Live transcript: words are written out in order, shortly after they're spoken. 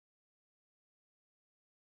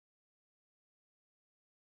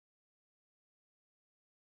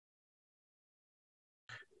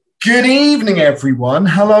Good evening, everyone.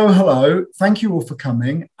 Hello, hello. Thank you all for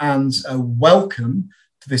coming and welcome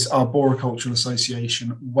to this Arboricultural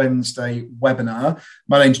Association Wednesday webinar.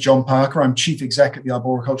 My name's John Parker. I'm Chief Exec at the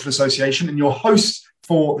Arboricultural Association and your host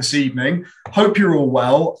for this evening. Hope you're all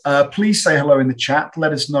well. Please say hello in the chat.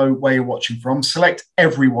 Let us know where you're watching from. Select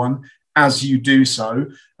everyone as you do so.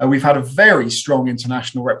 We've had a very strong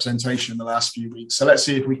international representation in the last few weeks. So let's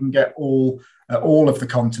see if we can get all of the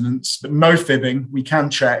continents, but no fibbing, we can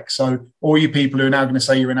check. So all you people who are now going to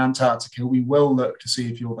say you're in Antarctica, we will look to see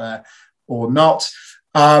if you're there or not.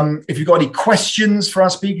 If you've got any questions for our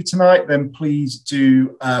speaker tonight, then please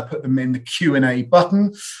do put them in the Q&A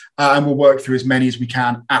button and we'll work through as many as we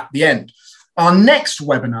can at the end. Our next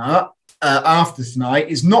webinar after tonight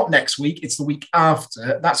is not next week, it's the week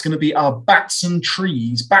after. That's going to be our Bats and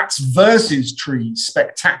Trees, Bats versus Trees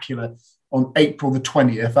Spectacular on April the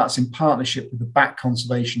 20th. That's in partnership with the Bat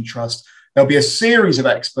Conservation Trust. There'll be a series of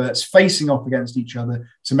experts facing off against each other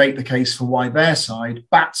to make the case for why their side,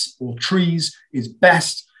 bats or trees, is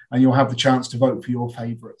best, and you'll have the chance to vote for your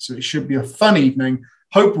favourite. So it should be a fun evening.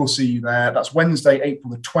 Hope we'll see you there. That's Wednesday,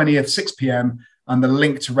 April the 20th, 6 p.m, and the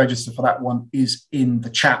link to register for that one is in the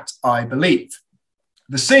chat, I believe.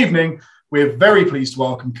 This evening, we're very pleased to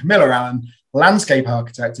welcome Camilla Allen, landscape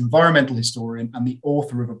architect, environmental historian, and the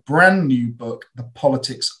author of a brand new book, The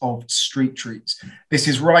Politics of Street Trees. This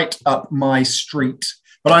is right up my street,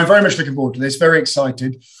 but I'm very much looking forward to this, very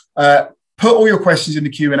excited. Put all your questions in the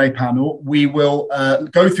Q&A panel. We will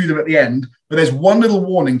go through them at the end, but there's one little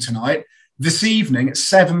warning tonight. This evening at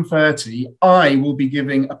 7:30, I will be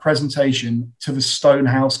giving a presentation to the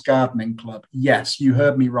Stonehouse Gardening Club. Yes, you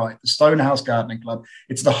heard me right, the Stonehouse Gardening Club.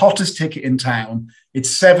 It's the hottest ticket in town. It's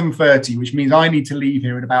 7:30, which means I need to leave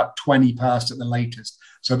here at about 20 past at the latest.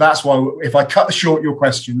 So that's why, if I cut short your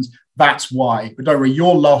questions, that's why. But don't worry,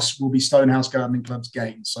 your loss will be Stonehouse Gardening Club's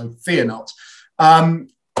gain, so fear not.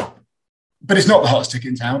 But it's not the hottest ticket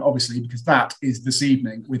in town, obviously, because that is this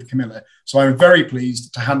evening with Camilla. So I'm very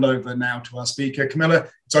pleased to hand over now to our speaker. Camilla,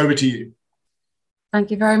 it's over to you. Thank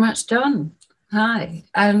you very much, John. Hi.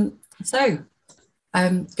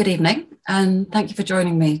 Good evening, and thank you for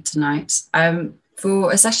joining me tonight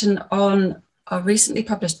for a session on our recently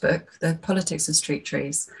published book, The Politics of Street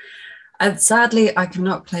Trees. Sadly, I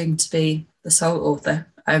cannot claim to be the sole author.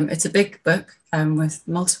 It's a big book with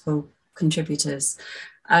multiple contributors.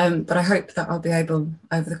 But I hope that I'll be able,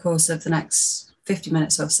 over the course of the next 50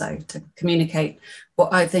 minutes or so, to communicate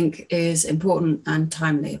what I think is important and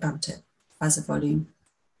timely about it as a volume.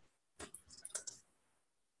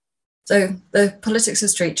 So, The Politics of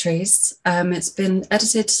Street Trees, it's been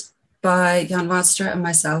edited by Jan Wadstra and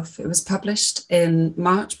myself. It was published in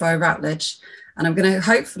March by Routledge, and I'm going to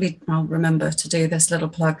hopefully, I'll remember to do this little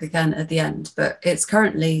plug again at the end, but it's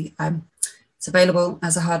currently, it's available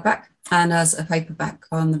as a hardback and as a paperback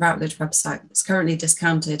on the Routledge website. It's currently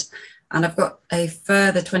discounted, and I've got a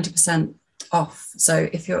further 20% off. So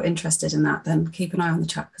if you're interested in that, then keep an eye on the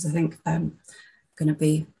chat, because I think I'm going to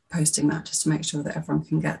be posting that just to make sure that everyone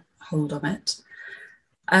can get hold of it.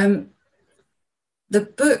 The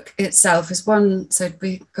book itself is one, so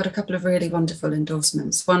we got a couple of really wonderful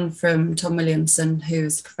endorsements. One from Tom Williamson, who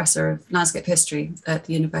is Professor of Landscape History at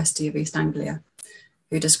the University of East Anglia,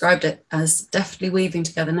 who described it as deftly weaving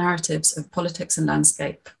together narratives of politics and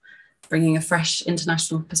landscape, bringing a fresh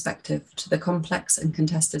international perspective to the complex and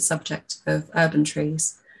contested subject of urban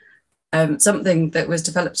trees. Something that was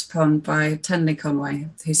developed upon by Tenley Conway,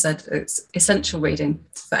 who said it's essential reading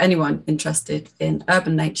for anyone interested in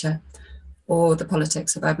urban nature or the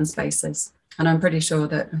politics of urban spaces. And I'm pretty sure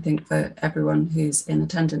that, I think for everyone who's in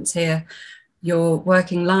attendance here, your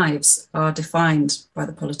working lives are defined by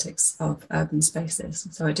the politics of urban spaces.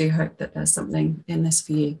 So I do hope that there's something in this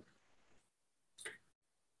for you.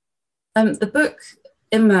 The book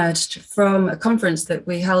emerged from a conference that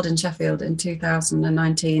we held in Sheffield in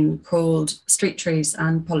 2019 called Street Trees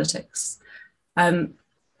and Politics.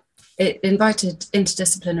 It invited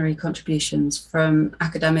interdisciplinary contributions from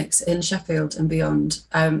academics in Sheffield and beyond,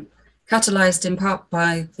 catalysed in part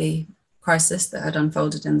by the crisis that had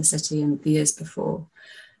unfolded in the city in the years before,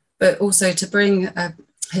 but also to bring a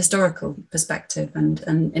historical perspective and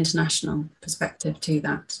an international perspective to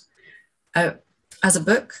that. As a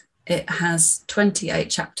book, it has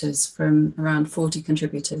 28 chapters from around 40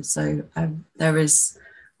 contributors, so there is,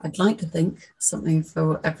 I'd like to think, something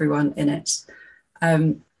for everyone in it.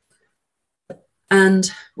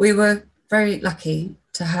 And we were very lucky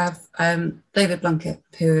to have David Blunkett,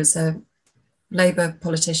 who is a Labour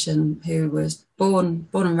politician who was born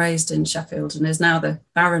and raised in Sheffield and is now the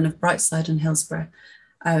Baron of Brightside and Hillsborough,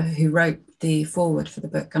 who wrote the foreword for the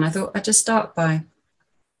book. And I thought I'd just start by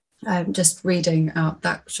just reading out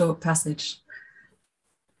that short passage.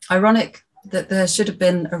 Ironic that there should have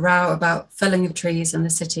been a row about felling of trees in the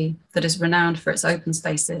city that is renowned for its open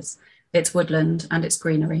spaces, its woodland and its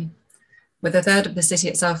greenery, with a third of the city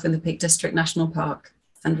itself in the Peak District National Park,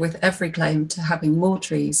 and with every claim to having more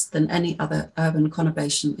trees than any other urban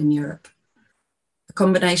conurbation in Europe. A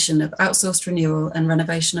combination of outsourced renewal and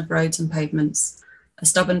renovation of roads and pavements, a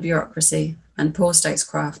stubborn bureaucracy and poor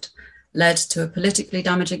statescraft led to a politically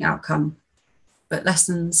damaging outcome, but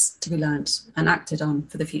lessons to be learnt and acted on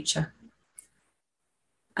for the future.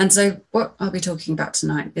 And so what I'll be talking about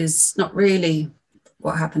tonight is not really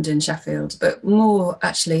what happened in Sheffield, but more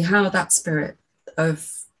actually how that spirit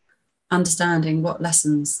of understanding what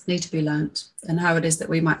lessons need to be learnt and how it is that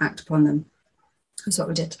we might act upon them is what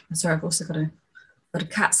we did. Sorry, I've also got a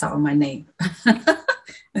cat sat on my knee.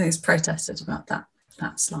 He's protested about that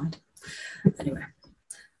slide. Anyway,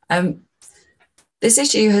 this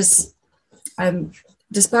issue has,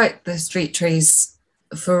 despite the street trees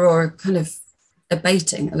furore kind of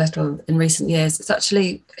abating a little in recent years,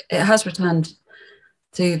 it has returned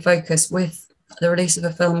to focus with the release of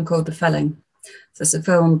a film called The Felling. So it's a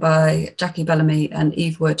film by Jackie Bellamy and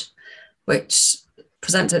Eve Wood, which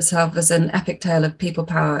presents itself as an epic tale of people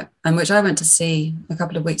power, and which I went to see a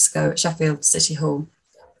couple of weeks ago at Sheffield City Hall.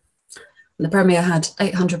 And the premiere had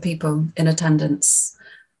 800 people in attendance,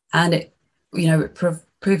 and it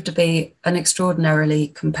proved to be an extraordinarily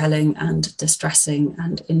compelling and distressing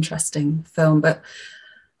and interesting film,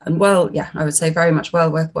 I would say very much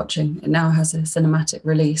well worth watching. It now has a cinematic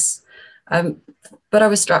release. But I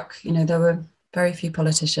was struck, there were very few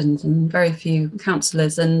politicians and very few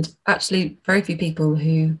councillors, and actually very few people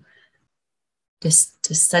who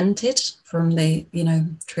dissented from the,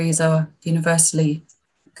 trees are universally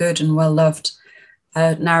good and well loved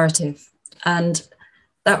narrative. And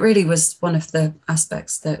that really was one of the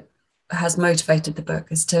aspects that has motivated the book,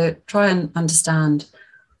 is to try and understand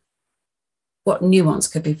what nuance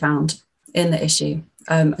could be found in the issue,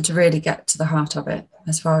 and to really get to the heart of it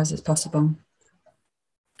as far as it's possible.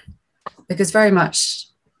 Because very much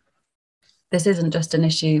this isn't just an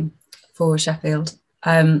issue for Sheffield.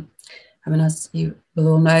 As you will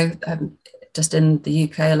all know, just in the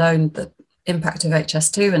UK alone, the impact of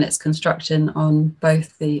HS2 and its construction on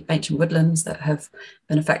both the ancient woodlands that have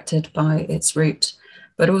been affected by its route,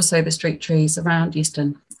 but also the street trees around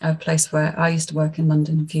Euston, a place where I used to work in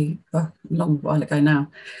London a long while ago now,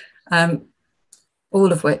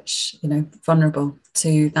 all of which, vulnerable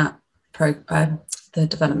to that the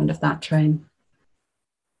development of that train.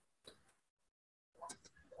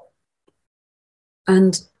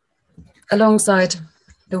 And alongside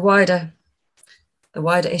the wider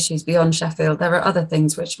issues beyond Sheffield, there are other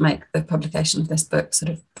things which make the publication of this book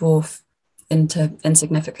sort of dwarf into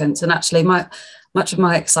insignificance. And actually much of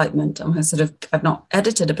my excitement, I've not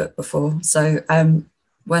edited a book before. So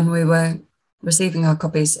when we were receiving our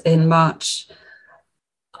copies in March,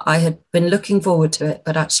 I had been looking forward to it,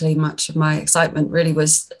 but actually much of my excitement really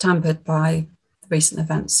was tampered by recent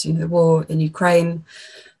events, the war in Ukraine,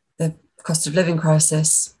 the cost of living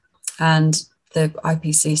crisis, and the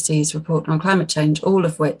IPCC's report on climate change, all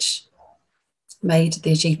of which made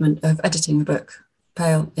the achievement of editing the book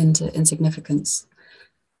pale into insignificance.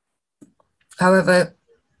 However,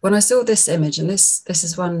 when I saw this image, and this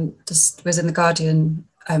is one just was in the Guardian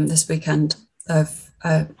this weekend, of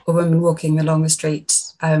a woman walking along the street,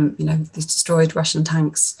 these destroyed Russian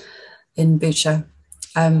tanks in Bucha,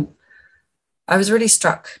 I was really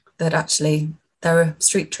struck that actually there are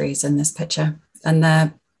street trees in this picture, and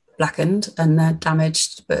they're blackened and they're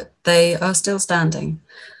damaged, but they are still standing.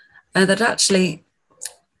 And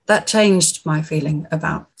that changed my feeling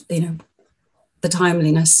about, the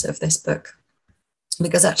timeliness of this book,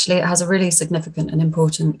 because actually it has a really significant and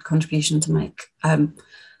important contribution to make.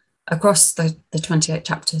 Across the 28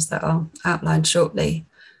 chapters that I'll outline shortly,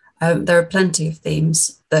 there are plenty of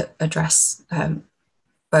themes that address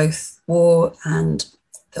both war and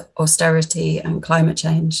the austerity and climate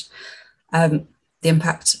change, the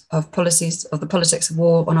impact of the politics of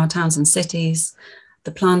war on our towns and cities,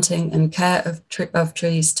 the planting and care of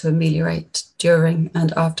trees to ameliorate during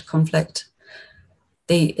and after conflict,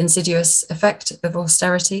 the insidious effect of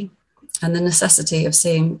austerity, and the necessity of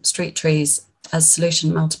seeing street trees as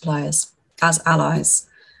solution multipliers, as allies,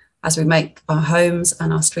 as we make our homes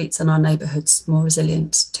and our streets and our neighbourhoods more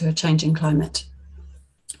resilient to a changing climate.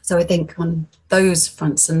 So I think on those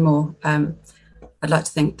fronts and more, I'd like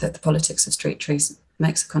to think that the politics of street trees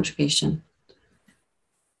makes a contribution.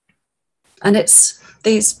 And it's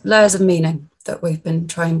these layers of meaning that we've been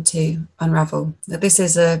trying to unravel. This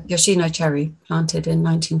is a Yoshino cherry planted in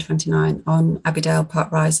 1929 on Abbeydale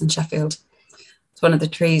Park Rise in Sheffield. It's one of the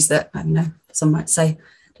trees that, I don't know, some might say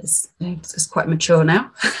it's quite mature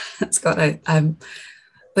now. It's got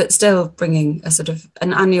but still bringing a sort of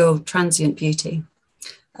an annual transient beauty.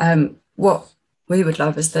 What we would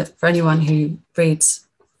love is that for anyone who reads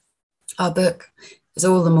our book is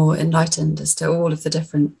all the more enlightened as to all of the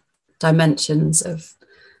different dimensions of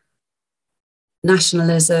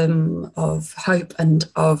nationalism, of hope, and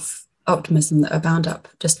of optimism that are bound up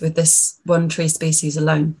just with this one tree species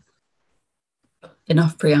alone.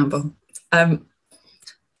 Enough preamble. So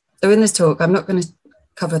in this talk, I'm not going to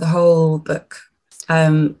cover the whole book,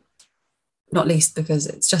 not least because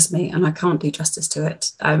it's just me and I can't do justice to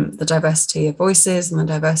it. The diversity of voices and the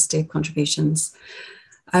diversity of contributions.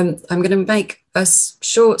 I'm going to make a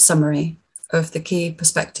short summary of the key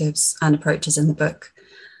perspectives and approaches in the book.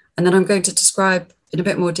 And then I'm going to describe in a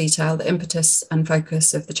bit more detail the impetus and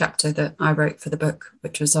focus of the chapter that I wrote for the book,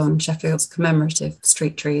 which was on Sheffield's commemorative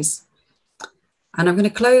street trees. And I'm going to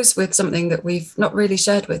close with something that we've not really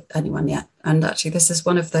shared with anyone yet. And actually, this is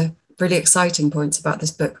one of the really exciting points about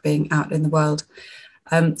this book being out in the world.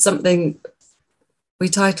 Something we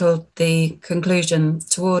titled the conclusion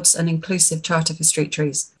towards an inclusive charter for street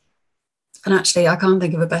trees. And actually, I can't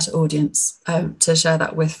think of a better audience to share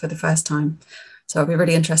that with for the first time. So I'll be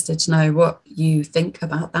really interested to know what you think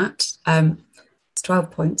about that. It's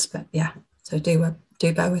 12 points, but yeah, so do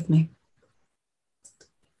bear with me.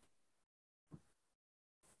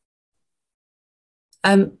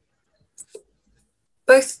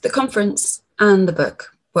 Both the conference and the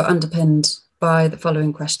book were underpinned by the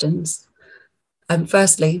following questions.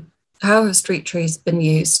 Firstly, how have street trees been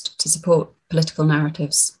used to support political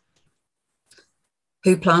narratives?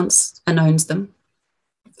 Who plants and owns them?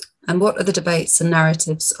 And what are the debates and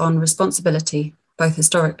narratives on responsibility, both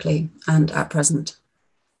historically and at present?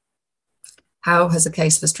 How has a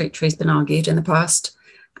case for street trees been argued in the past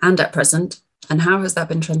and at present? And how has that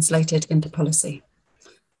been translated into policy?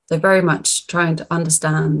 So very much trying to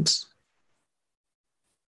understand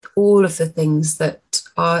all of the things that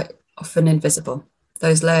are often invisible,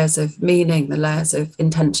 those layers of meaning, the layers of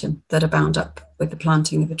intention that are bound up with the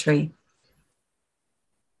planting of a tree.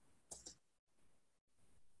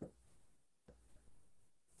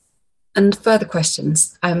 And further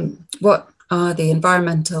questions, what are the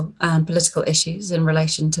environmental and political issues in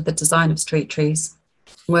relation to the design of street trees,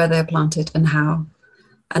 where they're planted and how?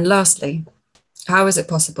 And lastly, how is it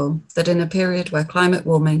possible that in a period where climate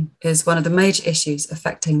warming is one of the major issues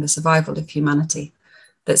affecting the survival of humanity,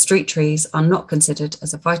 that street trees are not considered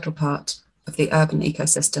as a vital part of the urban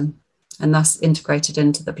ecosystem and thus integrated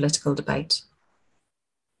into the political debate?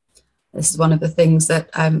 This is one of the things that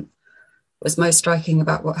was most striking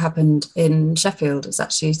about what happened in Sheffield, is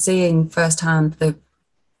actually seeing firsthand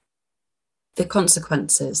the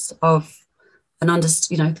consequences of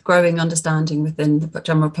the growing understanding within the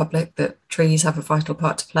general public that trees have a vital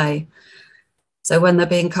part to play. So when they're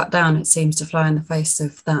being cut down, it seems to fly in the face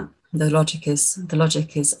of that. The logic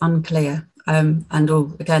is unclear and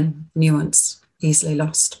all, again, nuance easily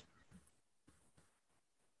lost.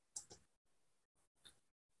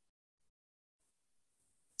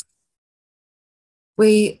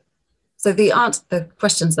 So the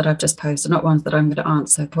questions that I've just posed are not ones that I'm going to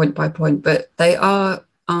answer point by point, but they are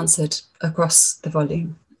answered across the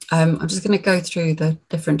volume. I'm just going to go through the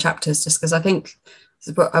different chapters just because I think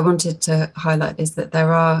what I wanted to highlight is that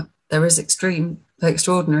there is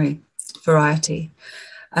extraordinary variety.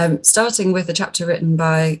 Starting with a chapter written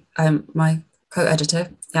by my co-editor,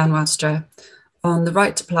 Jan Wadstra, on the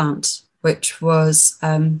right to plant, which was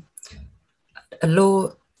a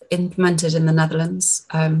law implemented in the Netherlands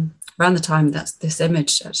around the time that's this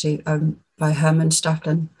image actually by Herman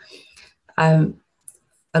Staffelen,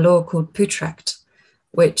 a law called Poetrecht,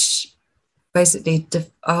 which basically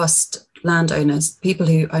asked landowners, people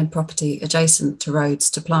who own property adjacent to roads,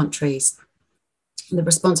 to plant trees, the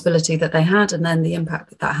responsibility that they had and then the impact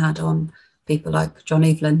that that had on people like John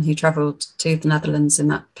Evelyn, who travelled to the Netherlands in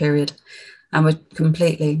that period and were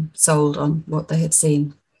completely sold on what they had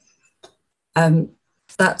seen.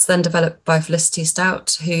 That's then developed by Felicity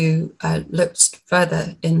Stout, who looked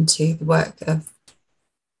further into the work of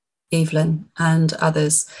Evelyn and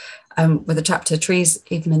others with a chapter, Trees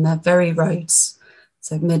Even in Their Very Roads,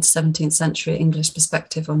 so mid-17th century English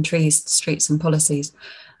perspective on trees, streets and policies,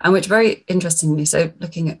 and which very interestingly, so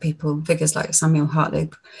looking at figures like Samuel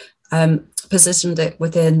Hartlib, positioned it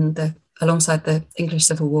alongside the English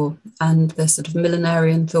Civil War and the sort of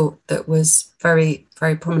millenarian thought that was very,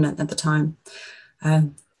 very prominent at the time,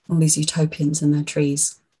 all these utopians and their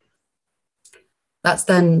trees. That's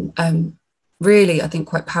then really, I think,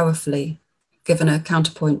 quite powerfully given a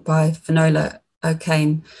counterpoint by Finola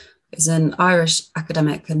O'Kane, who's an Irish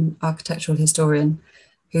academic and architectural historian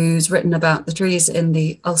who's written about the trees in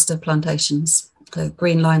the Ulster plantations, the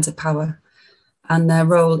green lines of power, and their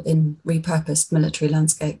role in repurposed military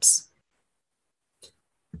landscapes.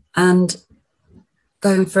 And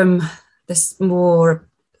going from this more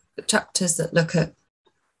chapters that look at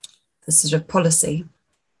the sort of policy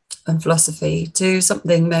and philosophy to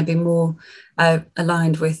something maybe more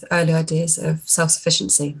aligned with early ideas of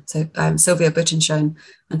self-sufficiency. So Sylvia Buchenschone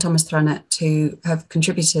and Thomas Thranett, who have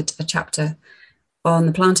contributed a chapter on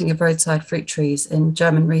the planting of roadside fruit trees in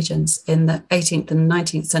German regions in the 18th and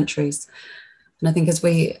 19th centuries. And I think as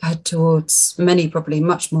we head towards many, probably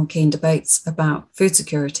much more keen debates about food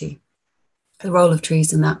security, the role of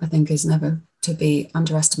trees in that, I think, is never to be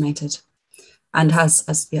underestimated, and has,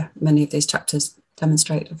 as many of these chapters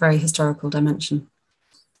demonstrate, a very historical dimension.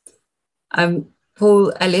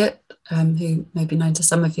 Paul Elliott, who may be known to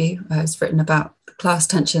some of you, has written about class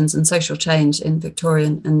tensions and social change in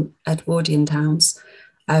Victorian and Edwardian towns,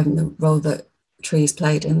 the role that trees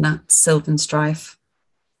played in that sylvan strife.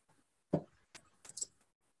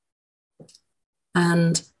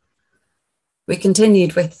 And we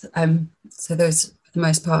continued with, so those, for the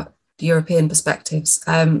most part, European perspectives.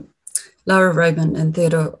 Lara Roman and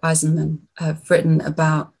Theodore Eisenman have written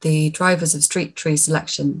about the drivers of street tree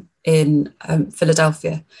selection in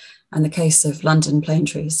Philadelphia and the case of London plane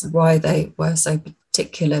trees, why they were so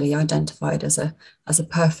particularly identified as a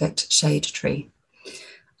perfect shade tree.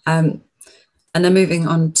 And then moving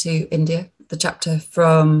on to India, the chapter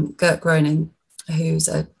from Gert Groening, who's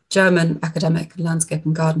a German academic, landscape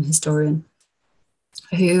and garden historian,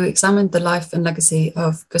 who examined the life and legacy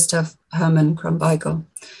of Gustav Hermann Kronbeigel,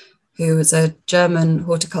 who was a German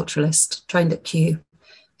horticulturalist trained at Kew,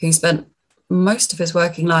 who spent most of his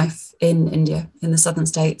working life in India, in the southern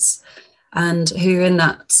states, and who in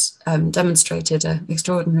that demonstrated an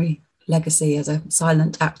extraordinary legacy as a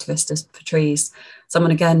silent activist for trees,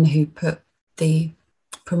 someone again who put the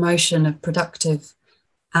promotion of productive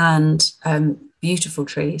and beautiful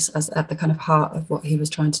trees as at the kind of heart of what he was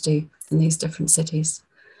trying to do in these different cities.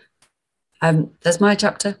 There's my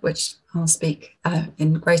chapter, which I'll speak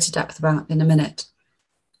in greater depth about in a minute.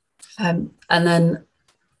 And then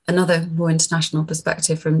another more international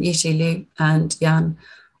perspective from Yishi Liu and Yan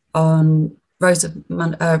on roads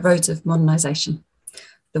of modernization,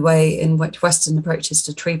 the way in which Western approaches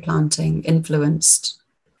to tree planting influenced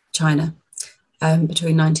China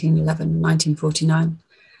between 1911 and 1949.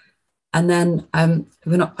 And then I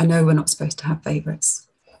know we're not supposed to have favorites,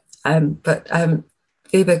 but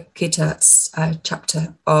Wiebe Kietert's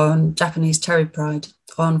chapter on Japanese cherry pride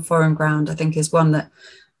on foreign ground, I think, is one that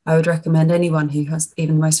I would recommend anyone who has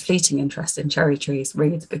even the most fleeting interest in cherry trees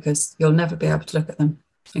read, because you'll never be able to look at them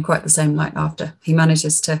in quite the same light after. He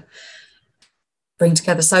manages to bring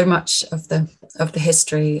together so much of the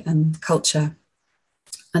history and culture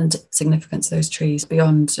and significance of those trees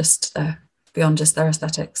beyond just their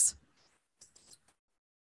aesthetics.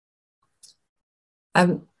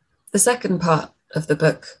 The second part of the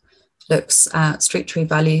book looks at street tree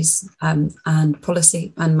values and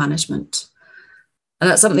policy and management. And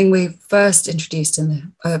that's something we first introduced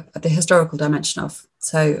in the historical dimension of.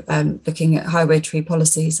 So looking at highway tree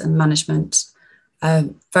policies and management,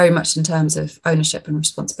 very much in terms of ownership and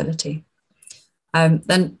responsibility.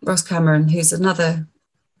 Then Ross Cameron, who's another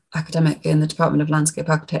academic in the Department of Landscape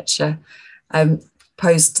Architecture,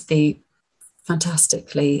 posed the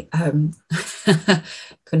fantastically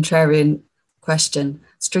contrarian question,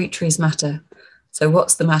 street trees matter. So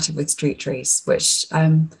what's the matter with street trees? Which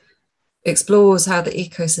explores how the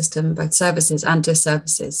ecosystem, both services and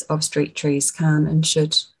disservices of street trees can and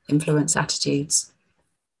should influence attitudes.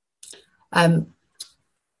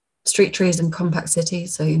 Street trees in compact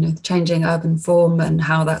cities, so the changing urban form and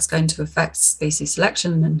how that's going to affect species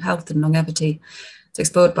selection and health and longevity. It's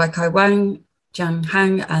explored by Kai Wang, Jiang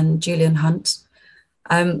Hang and Julian Hunt.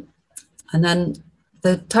 And then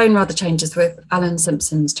the tone rather changes with Alan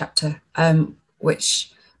Simpson's chapter,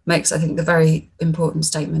 which makes, I think, the very important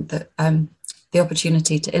statement that the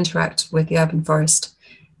opportunity to interact with the urban forest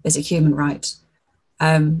is a human right,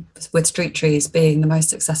 with street trees being the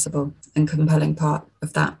most accessible and compelling part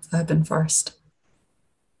of that urban forest.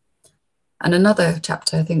 And another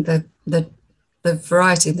chapter, I think the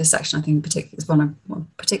variety of this section, I think is one I'm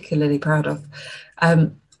particularly proud of.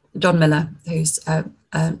 John Miller, who's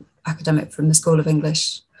an academic from the School of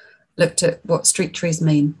English, looked at what street trees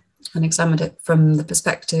mean and examined it from the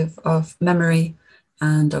perspective of memory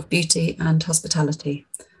and of beauty and hospitality,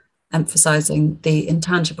 emphasizing the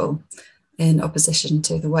intangible in opposition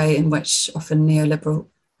to the way in which often neoliberal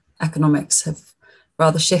economics have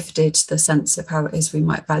rather shifted the sense of how it is we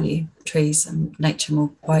might value trees and nature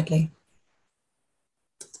more widely.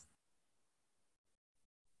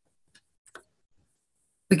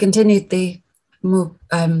 We continued the more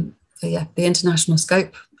the international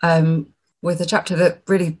scope with a chapter that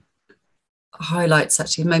really highlights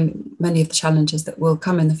actually many of the challenges that will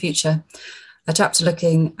come in the future. A chapter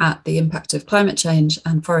looking at the impact of climate change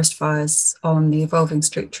and forest fires on the evolving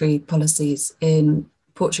street tree policies in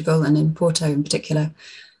Portugal and in Porto in particular.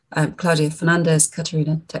 Claudia Fernandes,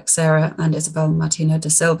 Catarina Teixeira and Isabel Martino da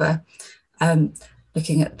Silva,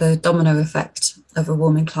 looking at the domino effect of a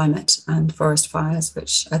warming climate and forest fires,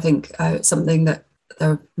 which I think is something that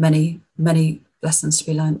there are many, many lessons to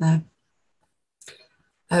be learned there.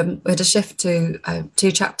 We had a shift to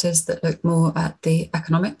 2 chapters that look more at the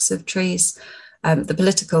economics of trees, the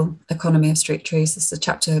political economy of street trees. This is a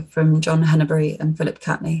chapter from John Henneberry and Philip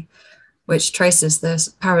Catney, which traces this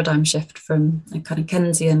paradigm shift from a kind of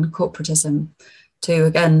Keynesian corporatism to,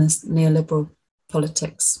 again, this neoliberal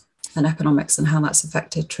politics and economics and how that's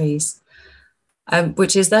affected trees,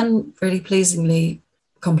 which is then really pleasingly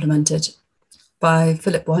complemented by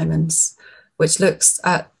Philip Wyman's, which looks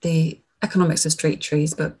at the economics of street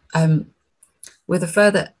trees, but with a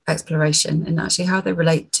further exploration in actually how they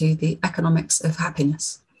relate to the economics of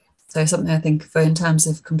happiness. So something I think for in terms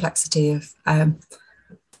of complexity of, I've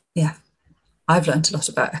learned a lot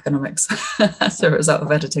about economics as a result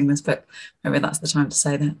of editing this book. Maybe that's the time to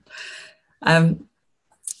say that.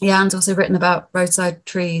 Jan's also written about roadside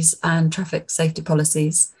trees and traffic safety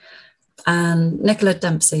policies. And Nicola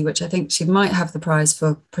Dempsey, which I think she might have the prize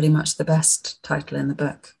for pretty much the best title in the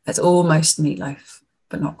book. It's almost Meatloaf,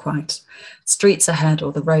 but not quite. Streets Ahead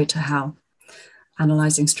or The Road to Hell,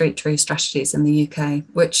 analysing street tree strategies in the UK,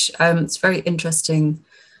 which is a very interesting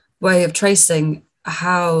way of tracing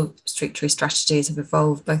how street tree strategies have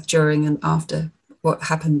evolved both during and after what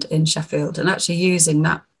happened in Sheffield, and actually using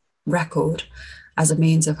that record as a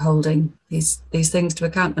means of holding these things to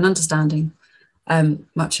account and understanding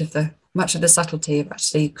much of the subtlety of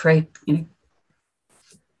actually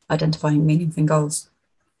identifying meaningful goals.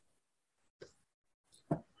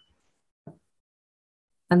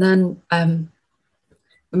 And then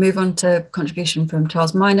we move on to contribution from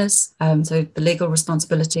Charles Miners, so the legal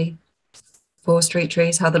responsibility for street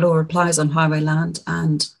trees, how the law applies on highway land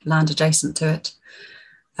and land adjacent to it.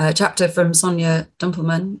 A chapter from Sonia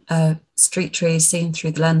Dumpelman, Street Trees Seen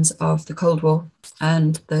Through the Lens of the Cold War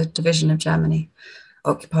and the Division of Germany,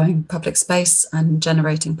 occupying public space and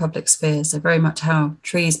generating public spheres. So very much how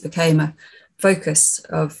trees became a focus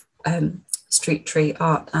of street tree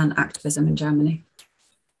art and activism in Germany.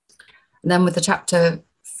 And then with a chapter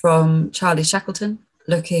from Charlie Shackleton,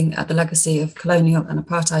 looking at the legacy of colonial and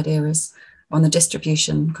apartheid eras on the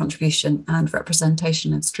distribution, contribution and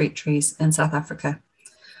representation of street trees in South Africa.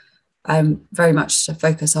 Very much to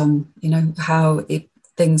focus on, how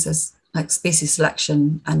things as like species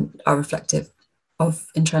selection and are reflective of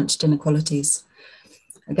entrenched inequalities.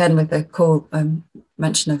 Again, with the core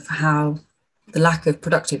mention of how the lack of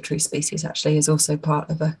productive tree species actually is also part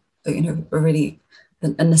of a really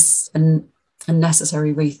a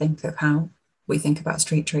necessary rethink of how we think about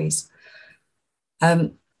street trees.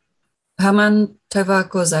 Herman Tovar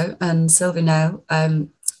Corzo and Sylvie Nail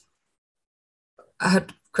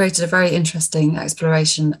had created a very interesting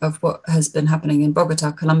exploration of what has been happening in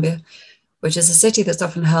Bogota, Colombia, which is a city that's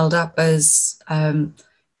often held up as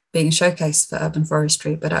being a showcase for urban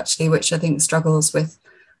forestry, but actually which I think struggles with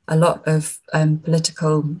a lot of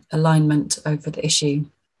political alignment over the issue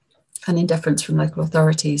and indifference from local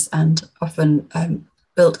authorities, and often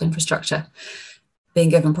built infrastructure being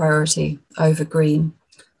given priority over green.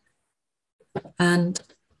 And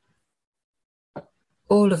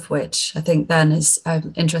all of which I think then is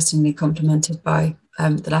interestingly complemented by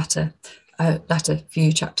the latter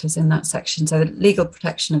few chapters in that section. So the legal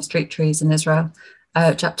protection of street trees in Israel,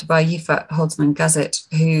 a chapter by Yifat Holtzman-Gazet,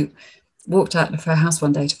 who walked out of her house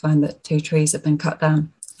one day to find that 2 trees had been cut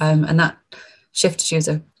down. And that shifted, she was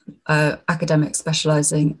an academic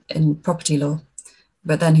specialising in property law,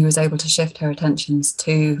 but then he was able to shift her attentions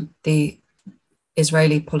to the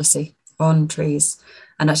Israeli policy on trees,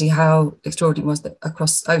 and actually how extraordinary it was that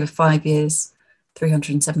across over 5 years,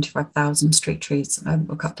 375,000 street trees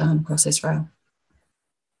were cut down across Israel.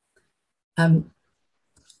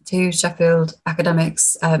 2 Sheffield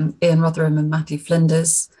academics, Ian Rotherham and Matthew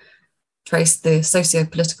Flinders, traced the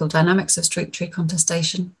socio-political dynamics of street tree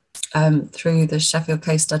contestation through the Sheffield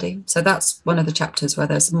case study. So that's one of the chapters where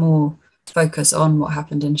there's more focus on what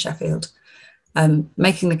happened in Sheffield.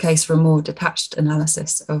 making the case for a more detached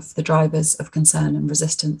analysis of the drivers of concern and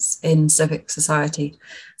resistance in civic society.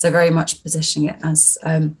 So very much positioning it as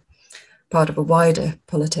part of a wider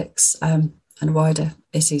politics and wider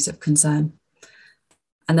issues of concern.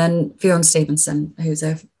 And then Fionn Stevenson, who's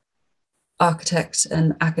an architect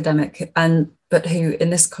and academic, but who in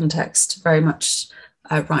this context very much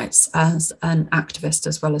writes as an activist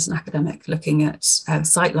as well as an academic, looking at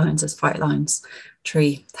sight lines as fight lines,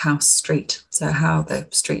 tree, house, street. So how the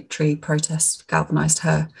street tree protest galvanised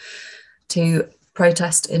her to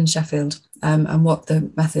protest in Sheffield, and what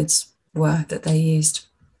the methods were that they used.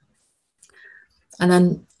 And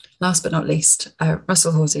then last but not least,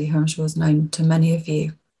 Russell Horsey, who I'm sure is known to many of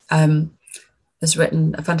you, has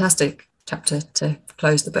written a fantastic chapter to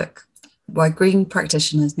close the book, Why Green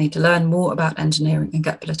Practitioners Need to Learn More About Engineering and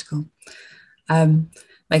Get Political,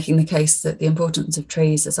 making the case that the importance of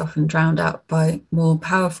trees is often drowned out by more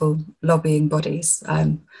powerful lobbying bodies,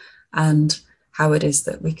 and how it is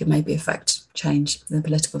that we can maybe affect change in the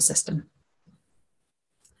political system.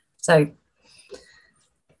 So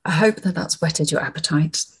I hope that that's whetted your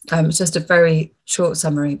appetite. It's just a very short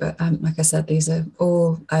summary, but like I said, these are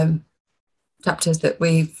all chapters that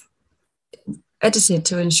we've edited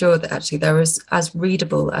to ensure that actually they're as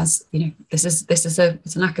readable as, you know,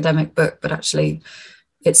 it's an academic book, but actually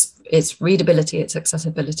its readability, its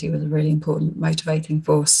accessibility was a really important motivating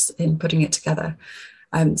force in putting it together.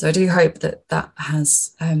 So I do hope that that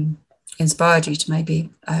has inspired you to maybe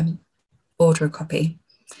order a copy.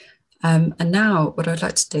 And now what I'd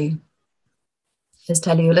like to do is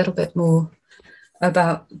tell you a little bit more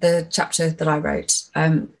about the chapter that I wrote.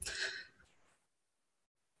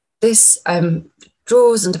 This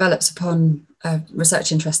draws and develops upon a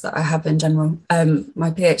research interest that I have in general.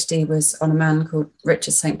 My PhD was on a man called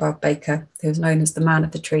Richard St. Barbe Baker, who was known as the man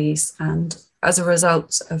of the trees. And as a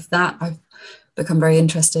result of that, I've become very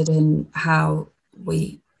interested in how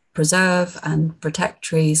we preserve and protect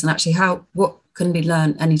trees, and actually what can be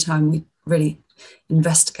learned anytime we really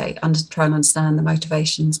investigate and try and understand the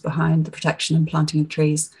motivations behind the protection and planting of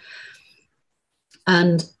trees.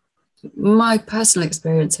 And my personal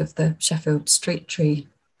experience of the Sheffield street tree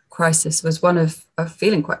crisis was one of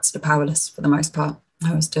feeling quite sort of powerless for the most part.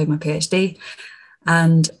 I was doing my PhD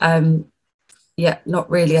and yet not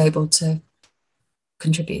really able to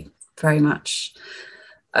contribute very much.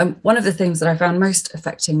 One of the things that I found most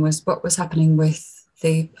affecting was what was happening with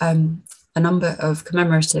a number of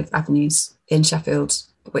commemorative avenues in Sheffield,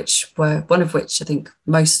 one of which I think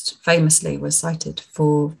most famously was cited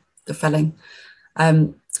for the felling.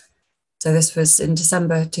 So this was in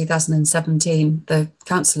December 2017. The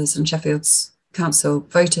councillors in Sheffield's council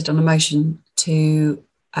voted on a motion to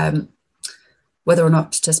whether or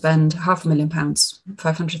not to spend £500,000,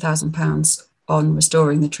 £500,000 on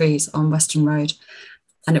restoring the trees on Western Road.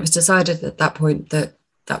 And it was decided at that point that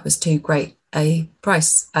that was too great a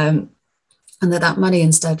price, and that money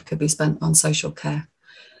instead could be spent on social care,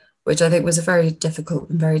 which I think was a very difficult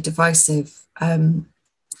and very divisive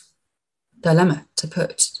dilemma to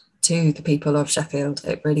put to the people of Sheffield.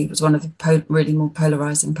 It really was one of the really more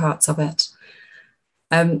polarising parts of it.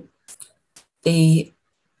 The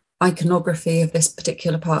iconography of this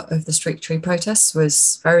particular part of the street tree protests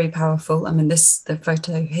was very powerful. I mean, the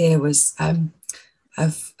photo here was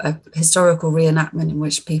of a historical reenactment in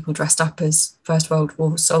which people dressed up as First World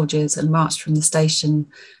War soldiers and marched from the station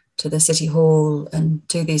to the City Hall and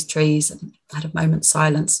to these trees and had a moment's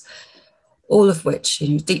silence, all of which, you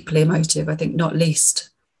know, deeply emotive, I think not least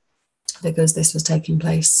because this was taking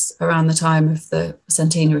place around the time of the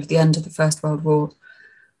centenary of the end of the First World War.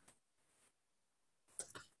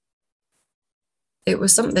 It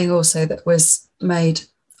was something also that was made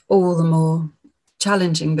all the more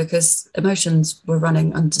challenging because emotions were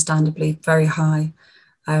running understandably very high.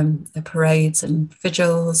 The parades and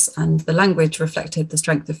vigils and the language reflected the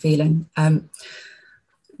strength of feeling.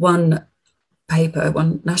 One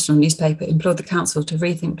national newspaper implored the council to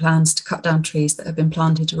rethink plans to cut down trees that had been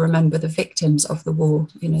planted to remember the victims of the war.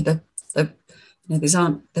 You know,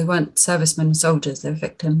 they weren't servicemen and soldiers, they were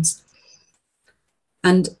victims.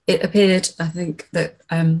 And it appeared, I think, that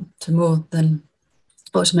to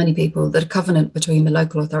many people, that a covenant between the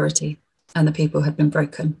local authority and the people had been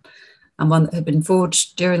broken, and one that had been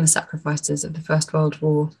forged during the sacrifices of the First World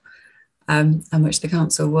War, and which the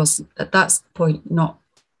council was at that point not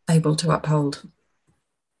able to uphold.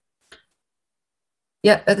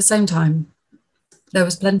 Yet at the same time, there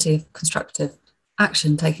was plenty of constructive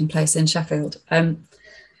action taking place in Sheffield.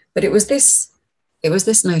 But it was this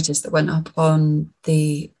notice that went up on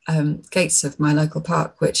the gates of my local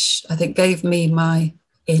park, which I think gave me my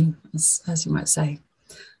in, as you might say.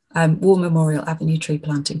 War Memorial Avenue tree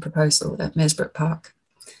planting proposal at Mearsbrook Park.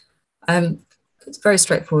 It's a very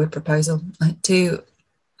straightforward proposal, 2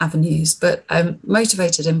 avenues, but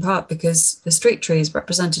motivated in part because the street trees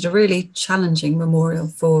represented a really challenging memorial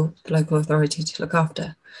for the local authority to look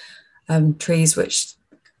after. Trees which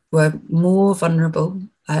were more vulnerable,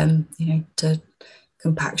 to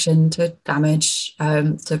compaction, to damage,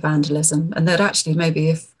 to vandalism, and that actually maybe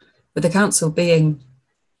if with the council being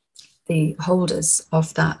the holders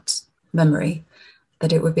of that memory,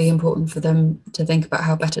 that it would be important for them to think about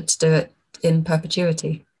how better to do it in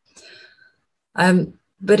perpetuity.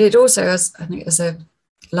 But it also, as a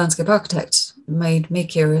landscape architect, made me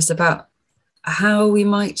curious about how we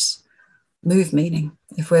might move meaning.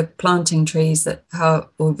 If we're planting trees or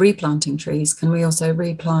replanting trees, can we also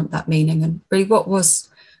replant that meaning? And really, what was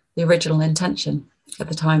the original intention at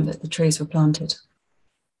the time that the trees were planted?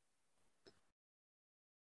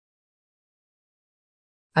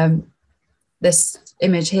 This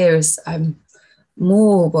image here is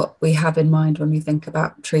more what we have in mind when we think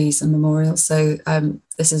about trees and memorials. So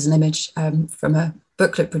this is an image from a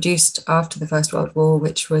booklet produced after the First World War,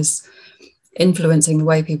 which was influencing the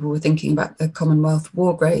way people were thinking about the Commonwealth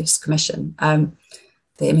War Graves Commission.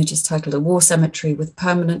 The image is titled "A War Cemetery with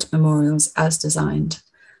Permanent Memorials as Designed."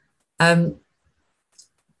 And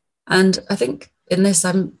I think in this,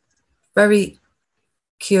 I'm very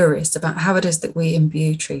curious about how it is that we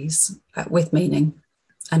imbue trees with meaning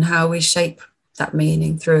and how we shape that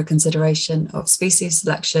meaning through a consideration of species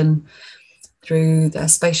selection, through their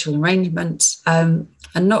spatial arrangement, and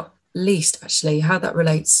not least actually how that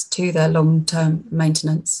relates to their long-term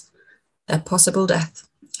maintenance, their possible death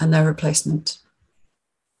and their replacement.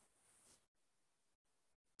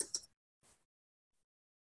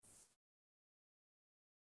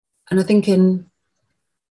 And I think in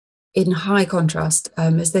high contrast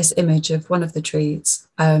is this image of one of the trees,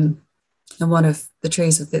 and one of the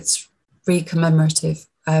trees with its recommemorative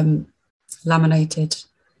laminated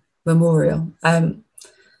memorial.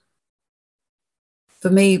 For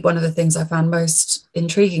me, one of the things I found most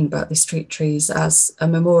intriguing about the street trees as a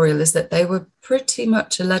memorial is that they were pretty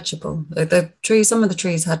much illegible. Some of the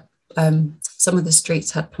trees had, some of the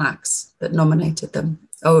streets had plaques that nominated them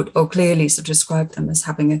or clearly sort of described them as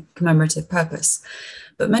having a commemorative purpose.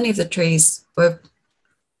 But many of the trees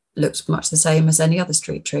looked much the same as any other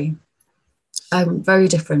street tree, very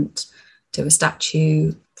different to a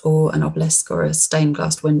statue or an obelisk or a stained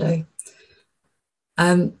glass window.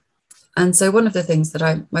 And so one of the things that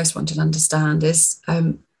I most wanted to understand is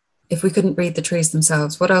if we couldn't read the trees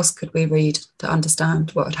themselves, what else could we read to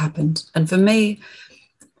understand what had happened? And for me,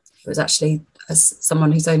 it was actually, as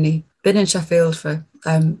someone who's only been in Sheffield for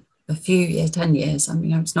a few years, 10 years, I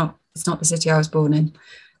mean, it's not the city I was born in,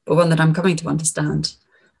 but one that I'm coming to understand.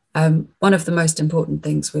 One of the most important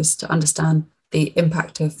things was to understand the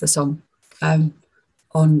impact of the song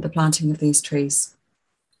on the planting of these trees.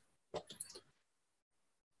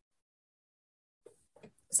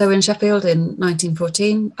 So in Sheffield in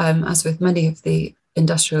 1914, as with many of the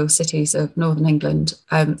industrial cities of Northern England,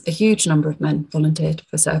 a huge number of men volunteered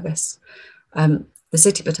for service. The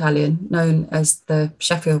City Battalion, known as the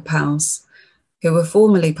Sheffield Pals, who were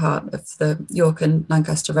formerly part of the York and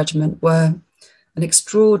Lancaster Regiment, were an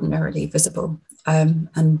extraordinarily visible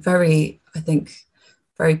and very, I think,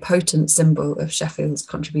 very potent symbol of Sheffield's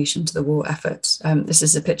contribution to the war effort. This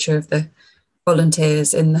is a picture of the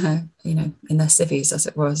volunteers in their, in their civvies, as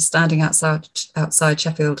it was, standing outside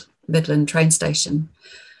Sheffield Midland train station.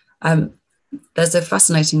 There's a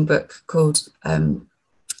fascinating book called, oh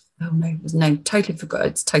no, his name totally forgot,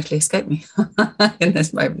 it's totally escaped me in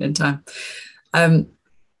this moment in time,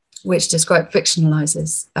 which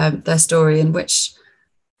fictionalizes their story, and which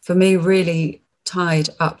for me really tied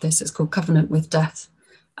up this, it's called Covenant with Death,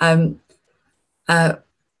 and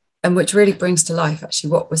which really brings to life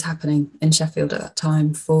actually what was happening in Sheffield at that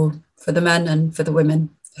time for the men and for the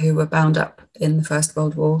women who were bound up in the First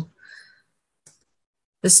World War.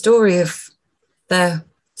 The story of their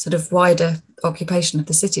sort of wider occupation of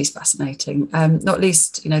the city is fascinating. Not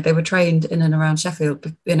least, they were trained in and around Sheffield,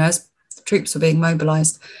 but, as troops were being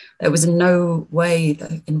mobilised, there was in no way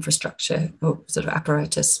the infrastructure or sort of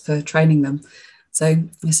apparatus for training them. So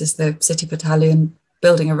this is the City Battalion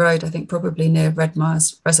building a road, I think probably near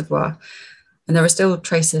Redmars Reservoir. And there are still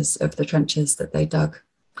traces of the trenches that they dug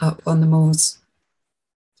up on the moors.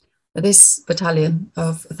 But this battalion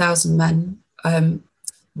of 1,000 men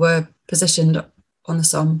were positioned on the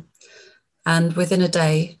Somme. And within a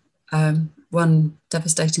day, one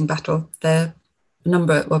devastating battle, their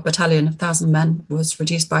battalion of 1,000 men was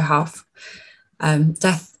reduced by half.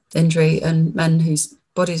 Death, injury, and men whose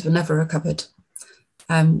bodies were never recovered.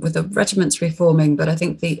 with the regiments reforming, but I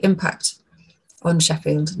think the impact on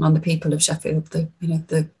Sheffield and on the people of Sheffield,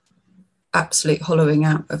 the absolute hollowing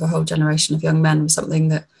out of a whole generation of young men was something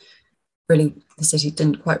that really the city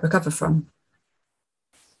didn't quite recover from.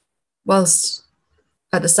 Whilst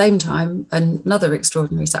at the same time, another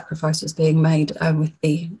extraordinary sacrifice was being made with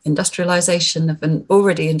the industrialisation of an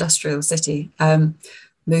already industrial city,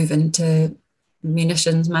 move into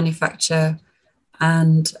munitions manufacture,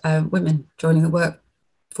 and women joining the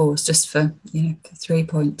workforce, just for 3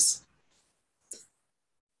 points.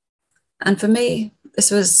 And for me,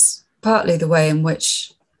 this was partly the way in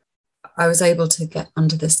which I was able to get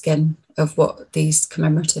under the skin of what these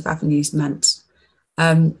commemorative avenues meant.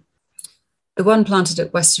 The one planted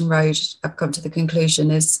at Western Road, I've come to the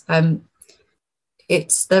conclusion, is there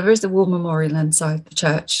is a war memorial inside the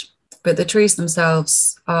church, but the trees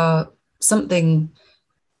themselves are something.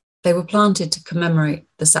 They were planted to commemorate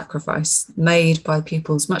the sacrifice made by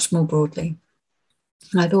pupils much more broadly.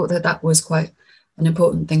 And I thought that that was quite an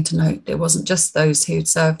important thing to note. It wasn't just those who'd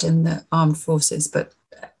served in the armed forces, but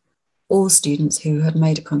all students who had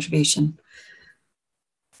made a contribution.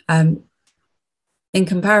 In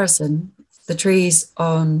comparison, the trees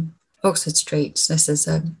on Oxford Street, this is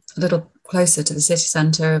a little closer to the city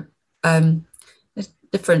centre, a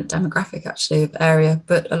different demographic actually of area,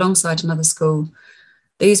 but alongside another school,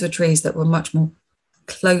 these were trees that were much more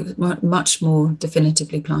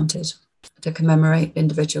definitively planted to commemorate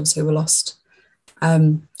individuals who were lost.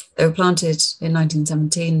 They were planted in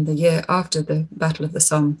 1917, the year after the Battle of the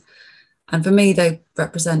Somme. And for me, they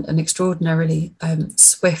represent an extraordinarily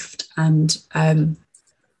swift and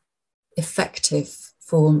effective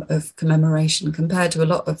form of commemoration compared to a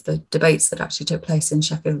lot of the debates that actually took place in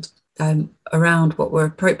Sheffield around what were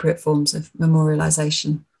appropriate forms of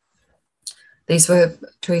memorialisation. These were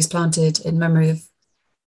trees planted in memory of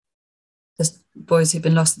the boys who've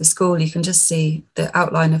been lost at the school. You can just see the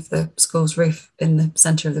outline of the school's roof in the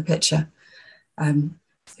centre of the picture, who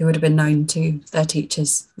would have been known to their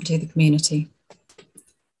teachers, to the community.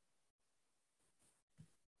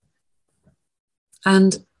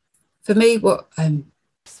 And for me,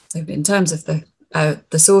 in terms of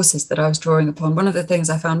the sources that I was drawing upon, one of the things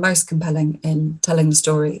I found most compelling in telling the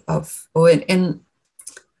story of, or in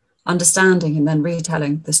understanding and then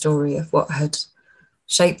retelling the story of what had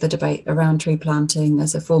shaped the debate around tree planting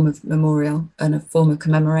as a form of memorial and a form of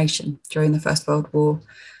commemoration during the First World War,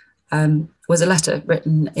 was a letter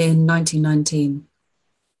written in 1919.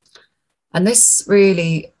 And this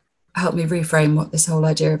really helped me reframe what this whole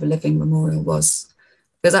idea of a living memorial was.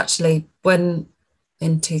 Because actually, when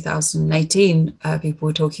in 2018, people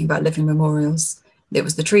were talking about living memorials, it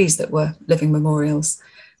was the trees that were living memorials.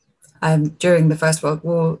 During the First World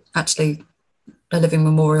War, actually, a living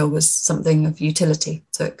memorial was something of utility.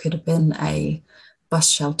 So it could have been a bus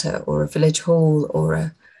shelter or a village hall or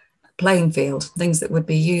a playing field, things that would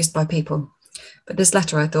be used by people. But this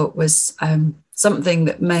letter, I thought, was something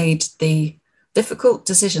that made the difficult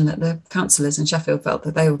decision that the councillors in Sheffield felt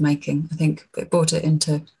that they were making. I think it brought it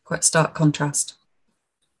into quite stark contrast.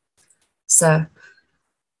 So,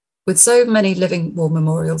 with so many living war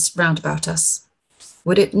memorials round about us,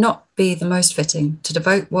 would it not be the most fitting to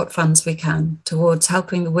devote what funds we can towards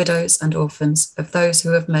helping the widows and orphans of those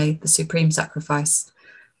who have made the supreme sacrifice,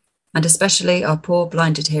 and especially our poor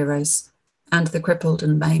blinded heroes and the crippled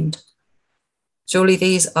and maimed? Surely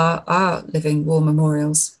these are our living war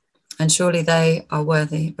memorials, and surely they are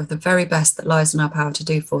worthy of the very best that lies in our power to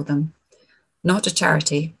do for them, not a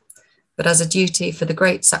charity, but as a duty for the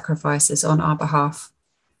great sacrifices on our behalf.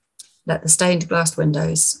 Let the stained glass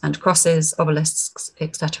windows and crosses, obelisks,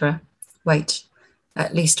 etc. wait,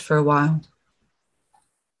 at least for a while.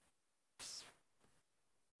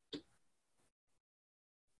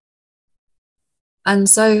 And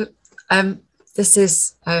so this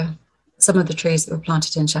is some of the trees that were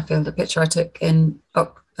planted in Sheffield. A picture I took in,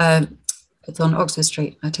 it's on Oxford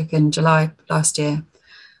Street, I took in July last year.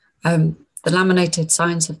 The laminated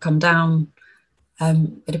signs have come down.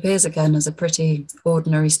 It appears again as a pretty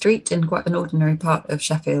ordinary street in quite an ordinary part of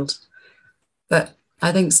Sheffield. But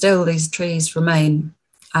I think still these trees remain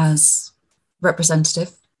as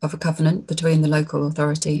representative of a covenant between the local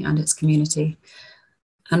authority and its community.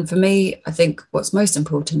 And for me, I think what's most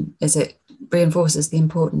important is it reinforces the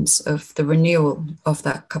importance of the renewal of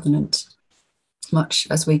that covenant. Much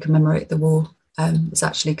as we commemorate the war, it's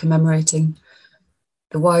actually commemorating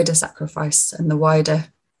the wider sacrifice and the wider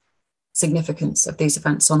significance of these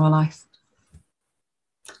events on our life.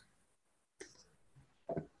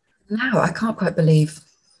 Now, I can't quite believe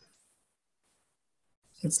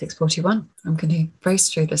it's 6:41. I'm going to race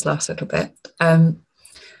through this last little bit.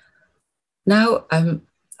 Now,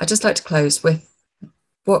 I'd just like to close with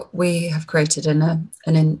what we have created in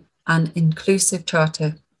an inclusive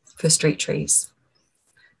charter for street trees.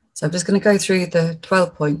 So I'm just going to go through the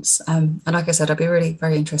 12 points. And like I said, I'd be really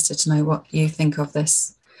very interested to know what you think of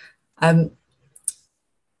this. The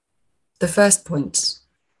first point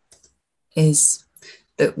is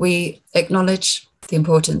that we acknowledge the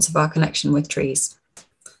importance of our connection with trees.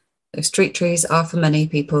 If street trees are for many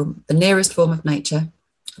people the nearest form of nature,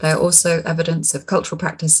 they are also evidence of cultural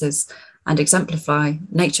practices and exemplify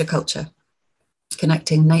nature culture,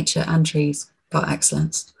 connecting nature and trees par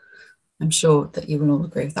excellence. I'm sure that you will all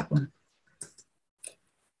agree with that one.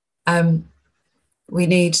 We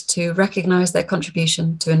need to recognise their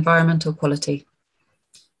contribution to environmental quality.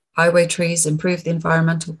 Highway trees improve the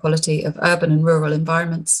environmental quality of urban and rural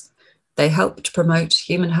environments. They help to promote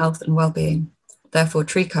human health and well-being. Therefore,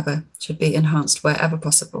 tree cover should be enhanced wherever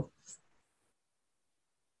possible.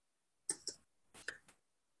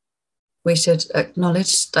 We should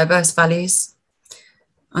acknowledge diverse values,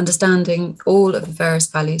 understanding all of the various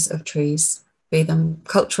values of trees, be them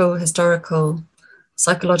cultural, historical,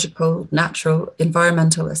 psychological, natural,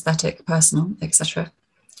 environmental, aesthetic, personal, etc.,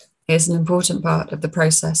 is an important part of the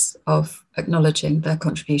process of acknowledging their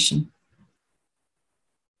contribution.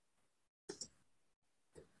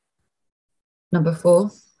 Number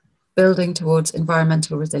 4, building towards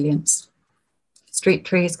environmental resilience. Street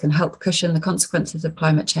trees can help cushion the consequences of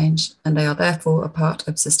climate change, and they are therefore a part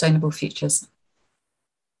of sustainable futures.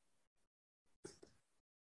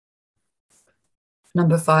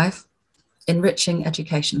 Number 5, enriching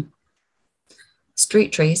education.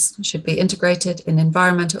 Street trees should be integrated in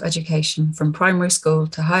environmental education from primary school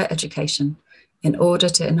to higher education in order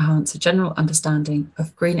to enhance a general understanding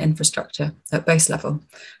of green infrastructure at base level,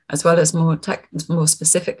 as well as more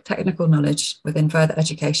specific technical knowledge within further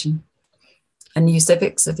education, and new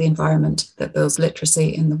civics of the environment that builds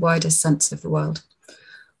literacy in the widest sense of the world.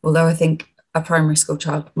 Although I think a primary school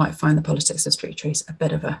child might find the politics of street trees a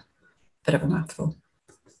bit of a mouthful.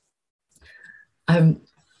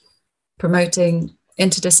 Promoting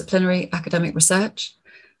interdisciplinary academic research.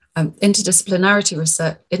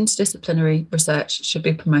 Interdisciplinary research should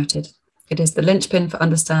be promoted. It is the linchpin for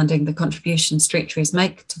understanding the contribution street trees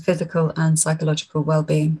make to physical and psychological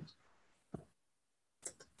well-being.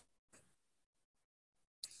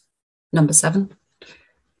 Number 7,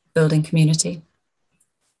 building community.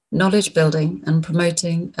 Knowledge building and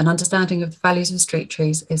promoting an understanding of the values of street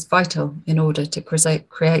trees is vital in order to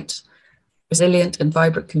create resilient and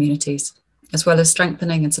vibrant communities, as well as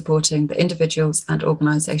strengthening and supporting the individuals and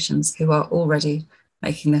organisations who are already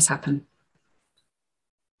making this happen.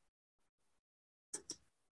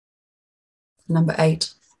 Number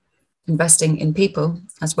 8, investing in people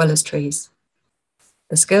as well as trees.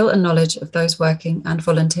 The skill and knowledge of those working and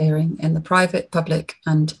volunteering in the private, public,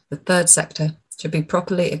 and the third sector should be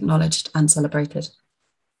properly acknowledged and celebrated.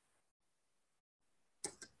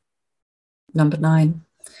 Number 9,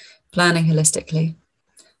 planning holistically.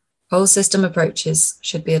 Whole system approaches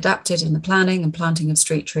should be adapted in the planning and planting of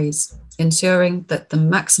street trees, ensuring that the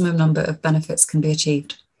maximum number of benefits can be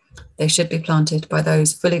achieved. They should be planted by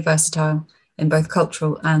those fully versatile in both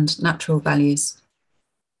cultural and natural values.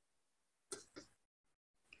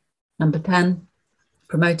 Number 10,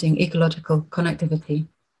 promoting ecological connectivity.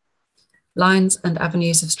 Lines and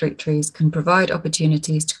avenues of street trees can provide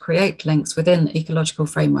opportunities to create links within ecological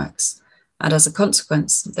frameworks, and as a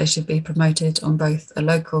consequence, they should be promoted on both a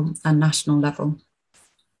local and national level.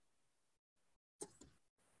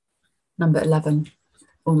 Number 11,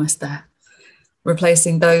 almost there,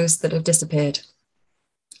 replacing those that have disappeared.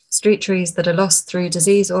 Street trees that are lost through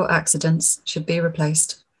disease or accidents should be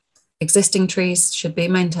replaced. Existing trees should be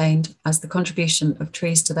maintained as the contribution of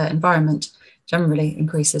trees to their environment generally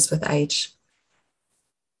increases with age.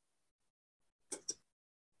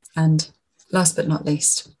 And last but not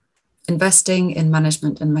least, investing in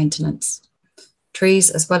management and maintenance. Trees,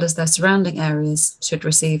 as well as their surrounding areas, should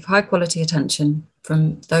receive high quality attention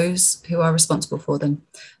from those who are responsible for them,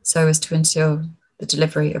 so as to ensure the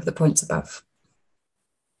delivery of the points above.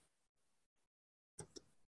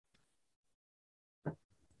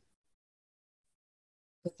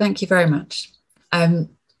 Thank you very much. I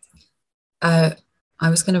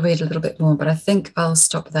was going to read a little bit more, but I think I'll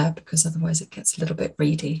stop there because otherwise it gets a little bit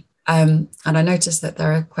reedy. And I noticed that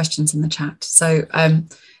there are questions in the chat. So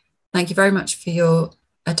thank you very much for your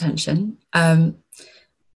attention.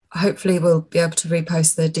 Hopefully we'll be able to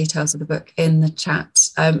repost the details of the book in the chat.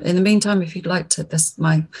 In the meantime, if you'd like to, there's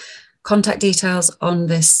my contact details on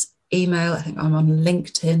this email. I think I'm on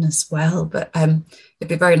LinkedIn as well, but it'd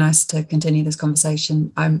be very nice to continue this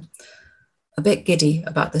conversation. I'm a bit giddy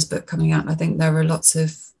about this book coming out. I think there are lots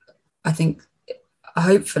of, I think,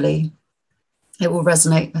 hopefully it will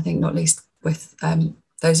resonate, I think, not least with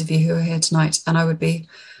those of you who are here tonight. And I would be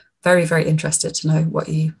very, very interested to know what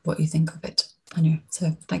you think of it. Anyway,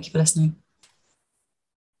 so thank you for listening.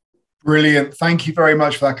 Brilliant. Thank you very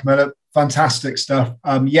much for that, Camilla. Fantastic stuff.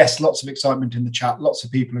 Yes, lots of excitement in the chat. Lots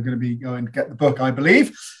of people are going to be going to get the book, I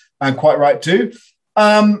believe, and quite right too.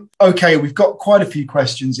 Okay, we've got quite a few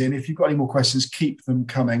questions in. If you've got any more questions, keep them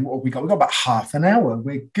coming. What have we got? We've got about half an hour.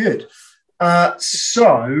 We're good.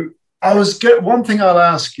 So I was good. One thing I'll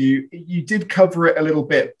ask you, you did cover it a little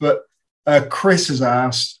bit, but Chris has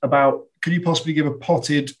asked about, could you possibly give a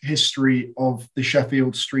potted history of the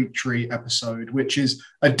Sheffield street tree episode, which is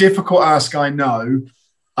a difficult ask, I know,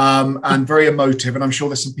 and very emotive. And I'm sure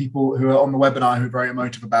there's some people who are on the webinar who are very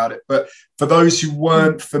emotive about it. But for those who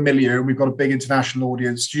weren't familiar, and we've got a big international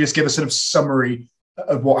audience, do you just give a sort of summary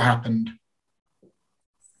of what happened?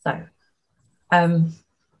 So,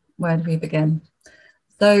 where do we begin?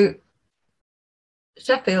 So,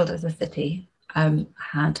 Sheffield as a city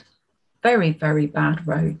had very, very bad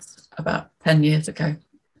roads about 10 years ago.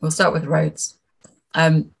 We'll start with roads.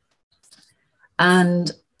 And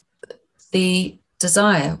the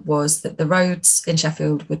desire was that the roads in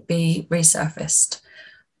Sheffield would be resurfaced.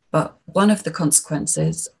 But one of the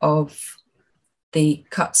consequences of the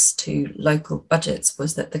cuts to local budgets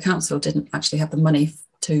was that the council didn't actually have the money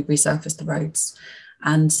to resurface the roads.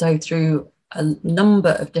 And so through a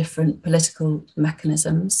number of different political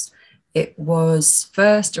mechanisms, it was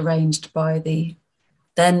first arranged by the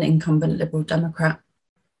then incumbent Liberal Democrat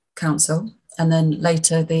Council, and then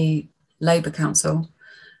later the Labour Council,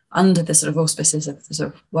 under the sort of auspices of the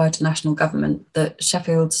sort of wider national government, that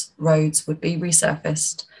Sheffield's roads would be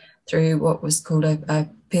resurfaced through what was called a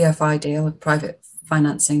PFI deal, a private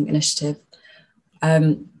financing initiative,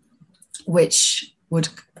 which would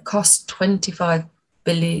cost 25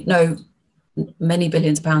 billion, no, many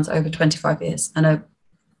billions of pounds over 25 years. And a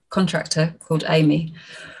contractor called Amy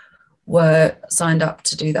were signed up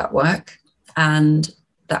to do that work. And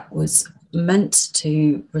that was meant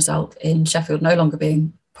to result in Sheffield no longer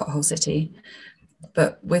being pothole city.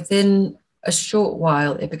 But within a short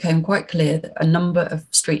while, it became quite clear that a number of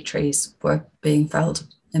street trees were being felled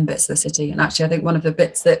in bits of the city. And actually, I think one of the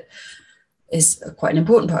bits that is quite an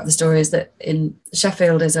important part of the story is that in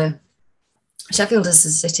Sheffield is a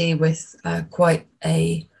city with quite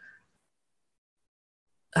a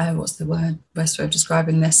what's the word, best way of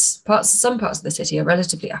describing this? Some parts of the city are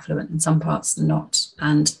relatively affluent and some parts not,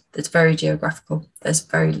 and it's very geographical. There's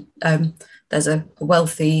a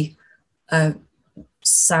wealthy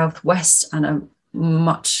southwest and a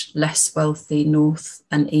much less wealthy north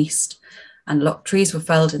and east, and a lot of trees were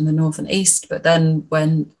felled in the north and east. But then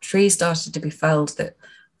when trees started to be felled that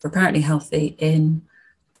were apparently healthy in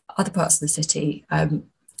other parts of the city,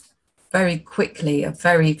 very quickly a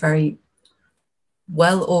very, very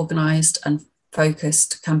well-organised and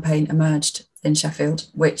focused campaign emerged in Sheffield,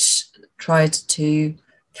 which tried to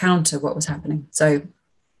counter what was happening. So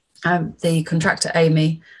the contractor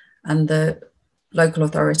Amy and the local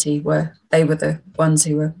authority were the ones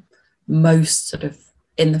who were most sort of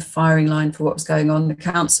in the firing line for what was going on. The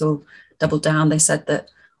council doubled down. They said that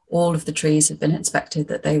all of the trees had been inspected,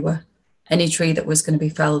 that any tree that was going to be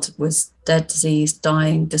felled was dead, diseased,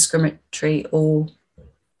 dying, discriminatory, or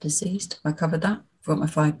diseased. I covered that. I've got my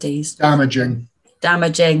 5 Ds. Damaging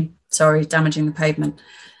the pavement.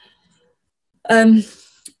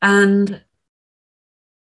 And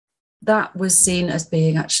that was seen as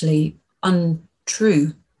being actually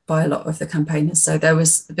untrue by a lot of the campaigners. So there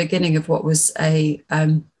was the beginning of what was a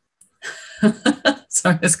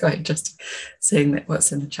sorry, it's quite interesting seeing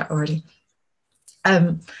what's in the chat already.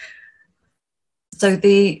 So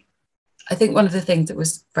I think one of the things that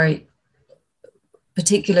was very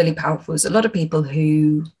particularly powerful is a lot of people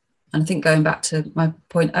who, and I think going back to my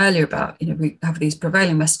point earlier about, we have these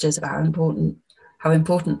prevailing messages about how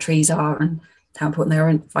important trees are and how important they are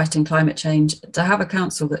in fighting climate change. To have a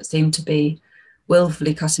council that seemed to be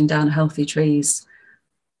willfully cutting down healthy trees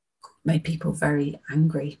made people very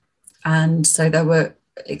angry. And so there were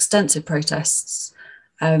extensive protests,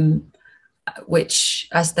 which,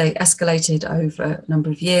 as they escalated over a number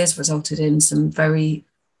of years, resulted in some very,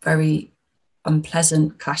 very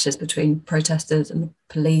unpleasant clashes between protesters and the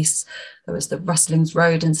police. There was the Rustlings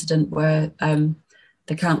Road incident where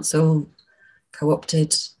the council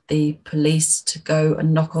co-opted the police to go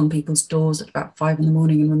and knock on people's doors at about 5 a.m.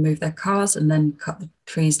 and remove their cars and then cut the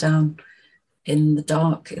trees down in the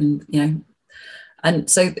dark. And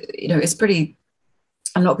so it's pretty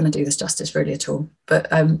I'm not going to do this justice really at all, but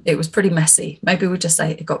it was pretty messy. Maybe we'll just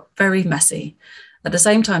say it got very messy. At the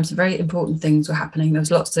same time, some very important things were happening. There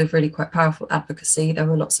was lots of really quite powerful advocacy. There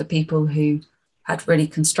were lots of people who had really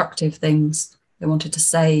constructive things they wanted to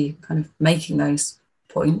say, kind of making those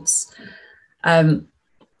points. One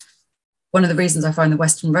of the reasons I find the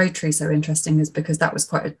Western Road Tree so interesting is because that was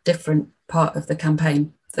quite a different part of the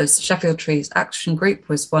campaign. The Sheffield Trees Action Group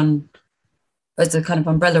was a kind of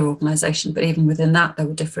umbrella organisation, but even within that, there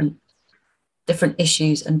were different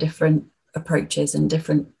issues and different approaches in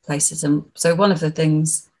different places. And so one of the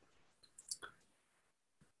things,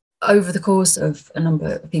 over the course of a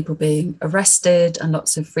number of people being arrested and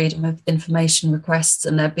lots of freedom of information requests,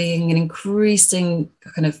 and there being an increasing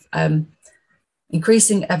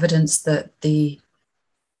evidence that the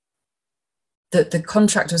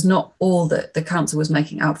contract was not all that the council was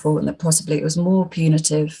making out for, and that possibly it was more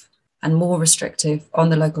punitive and more restrictive on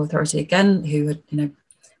the local authority, again, who had,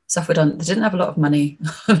 suffered on, they didn't have a lot of money.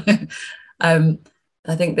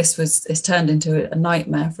 I think it's turned into a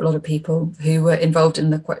nightmare for a lot of people who were involved in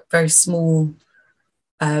the quite very small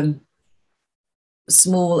and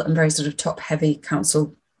very sort of top-heavy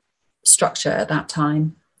council structure at that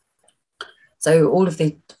time. So all of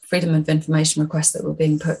the freedom of information requests that were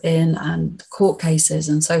being put in and court cases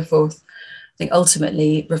and so forth, I think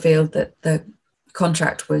ultimately revealed that the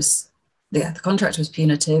contract was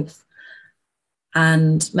punitive,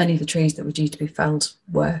 and many of the trees that were due to be felled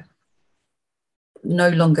were no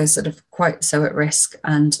longer sort of quite so at risk.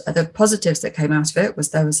 And the positives that came out of it was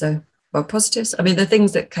the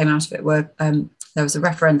things that came out of it were there was a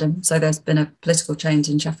referendum. So there's been a political change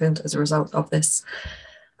in Sheffield as a result of this.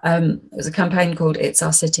 It was a campaign called It's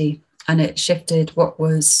Our City, and it shifted what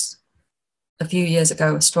was a few years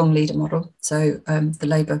ago a strong leader model. So the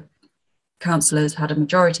Labour councillors had a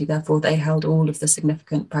majority, therefore they held all of the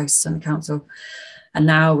significant posts in the council. And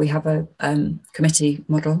now we have a committee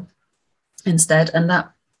model instead. And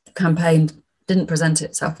that campaign didn't present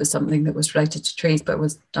itself as something that was related to trees, but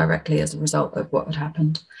was directly as a result of what had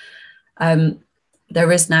happened.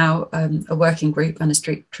 There is now a working group and a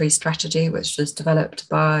street tree strategy, which was developed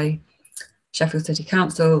by Sheffield City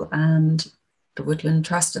Council and the Woodland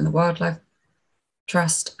Trust and the Wildlife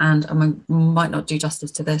Trust, and I might not do justice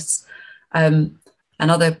to this, and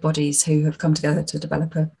other bodies who have come together to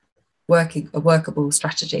develop a workable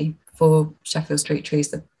strategy for Sheffield street trees,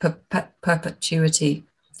 the perpetuity,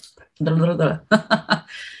 looking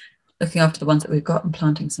after the ones that we've got and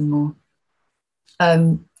planting some more.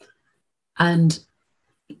 And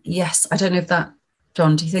yes, I don't know if that,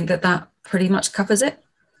 John, do you think that pretty much covers it?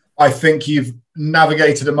 I think you've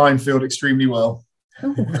navigated a minefield extremely well.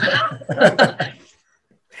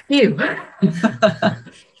 Phew.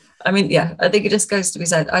 I mean, yeah, I think it just goes to be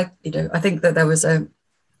said. I think that there was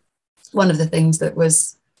one of the things that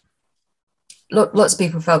was, lots of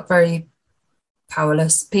people felt very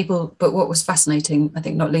powerless. But what was fascinating, I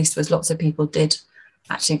think not least, was lots of people did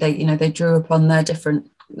actually, they drew upon their different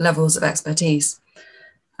levels of expertise.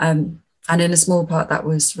 And in a small part, that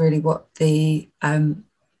was really what the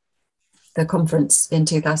conference in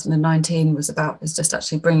 2019 was about, is just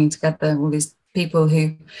actually bringing together all these people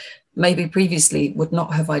who maybe previously would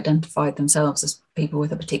not have identified themselves as people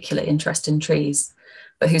with a particular interest in trees,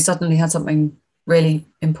 but who suddenly had something really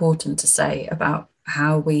important to say about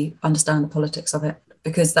how we understand the politics of it.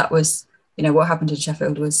 Because that was, what happened in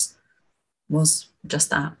Sheffield was just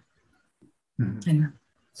that. Anyway.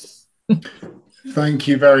 Thank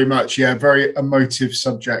you very much. Yeah, very emotive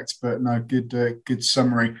subject, but no, good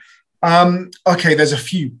summary. Okay, there's a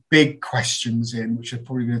few big questions in, which are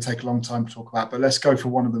probably going to take a long time to talk about, but let's go for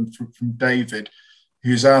one of them from David,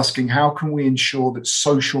 who's asking, how can we ensure that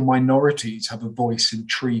social minorities have a voice in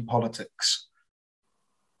tree politics?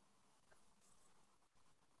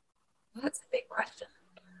 That's a big question.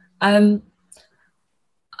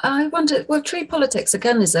 I wonder, well, tree politics,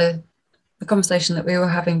 again, is a conversation that we were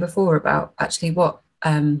having before about actually what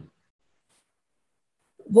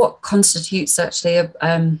constitutes actually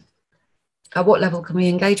at what level can we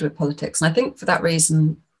engage with politics. And I think for that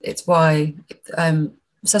reason, it's why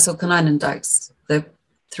Cecil Konynendijk's the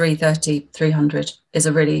 330-300 is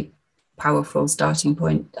a really powerful starting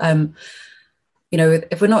point.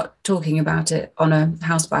 If we're not talking about it on a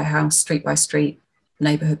house by house, street by street,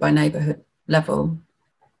 neighbourhood by neighbourhood level,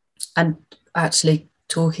 and actually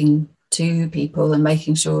talking to people and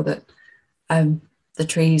making sure that the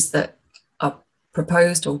trees that are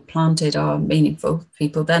proposed or planted are meaningful to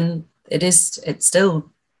people, then it's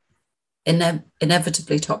still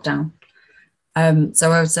inevitably top down.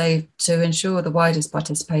 So I would say to ensure the widest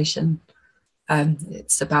participation,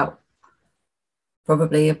 it's about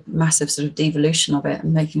probably a massive sort of devolution of it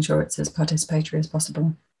and making sure it's as participatory as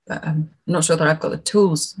possible. But I'm not sure that I've got the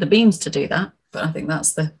tools, the beams to do that, but I think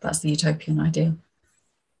that's the utopian ideal.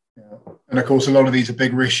 Yeah. And of course, a lot of these are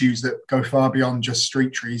bigger issues that go far beyond just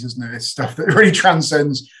street trees, isn't it? It's stuff that really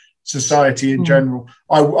transcends society in general.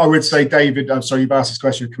 I would say, David, I'm sorry, you've asked this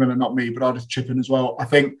question, Camilla, not me, but I'll just chip in as well. I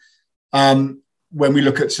think when we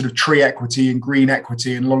look at sort of tree equity and green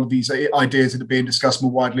equity and a lot of these ideas that are being discussed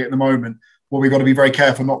more widely at the moment, what we've got to be very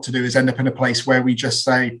careful not to do is end up in a place where we just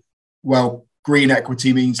say, well, green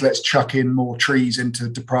equity means let's chuck in more trees into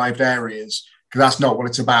deprived areas, because that's not what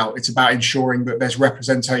it's about. It's about ensuring that there's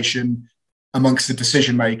representation amongst the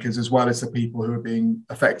decision makers as well as the people who are being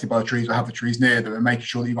affected by the trees or have the trees near them, and making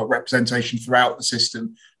sure that you've got representation throughout the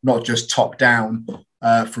system, not just top down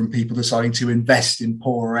from people deciding to invest in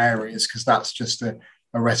poorer areas, because that's just a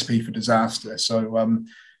recipe for disaster. So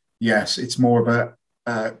yes, it's more of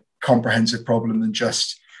a comprehensive problem than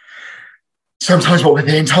just sometimes what we're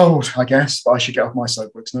being told, I guess. But I should get off my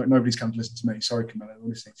soapbox. Nobody's come to listen to me. Sorry, Camilla, I'm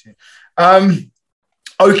listening to you.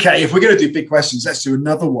 Okay, if we're going to do big questions, let's do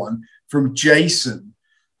another one from Jason.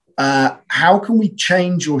 How can we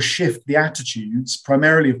change or shift the attitudes,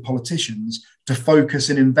 primarily of politicians, to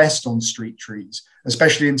focus and invest on street trees,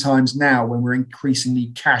 especially in times now when we're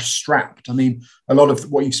increasingly cash strapped? I mean, a lot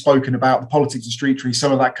of what you've spoken about, the politics of street trees,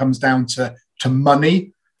 some of that comes down to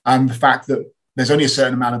money and the fact that there's only a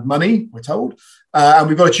certain amount of money, we're told, and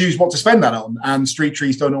we've got to choose what to spend that on. And street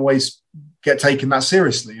trees don't always get taken that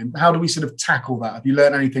seriously. And how do we sort of tackle that? Have you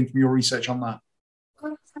learned anything from your research on that?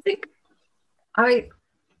 Well, I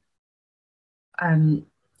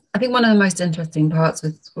think one of the most interesting parts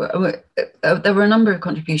there were a number of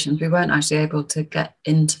contributions we weren't actually able to get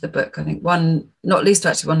into the book. I think one, not least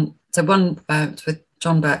actually one, so one with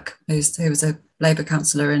John Burke, who was a Labour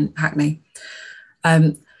councillor in Hackney.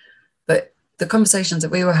 But the conversations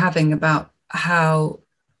that we were having about how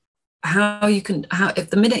if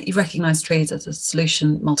the minute you recognise trees as a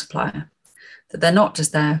solution multiplier, that they're not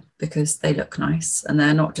just there because they look nice, and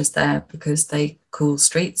they're not just there because they cool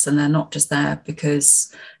streets, and they're not just there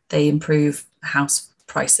because they improve house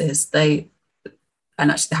prices. And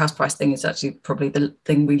actually the house price thing is actually probably the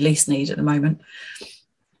thing we least need at the moment.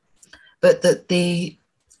 But that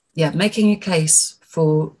making a case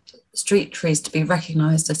for street trees to be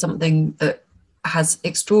recognised as something that has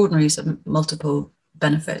extraordinary multiple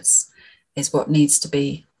benefits is what needs to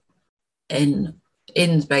be in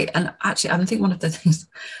debate. And actually, I think one of the things,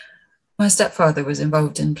 my stepfather was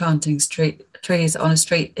involved in planting trees on a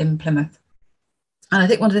street in Plymouth. And I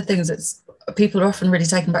think one of the things that people are often really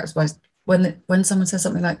taken back by when someone says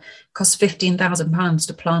something like, it costs £15,000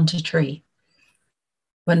 to plant a tree,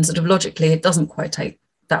 when sort of logically it doesn't quite take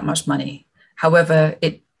that much money. However,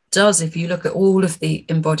 it does if you look at all of the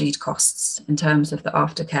embodied costs in terms of the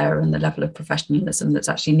aftercare and the level of professionalism that's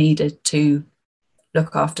actually needed to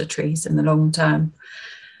look after trees in the long term.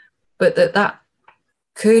 But that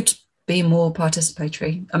could be more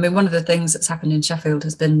participatory. I mean, one of the things that's happened in Sheffield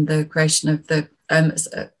has been the creation of the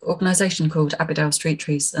organisation called Abbeydale Street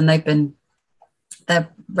Trees, and they're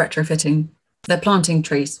retrofitting, they're planting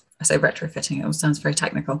trees. I say retrofitting, it all sounds very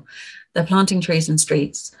technical. They're planting trees in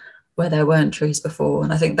streets where there weren't trees before.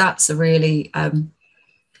 And I think that's a really, I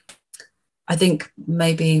think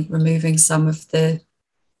maybe removing some of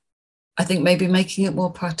maybe making it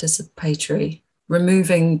more participatory,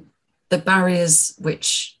 removing the barriers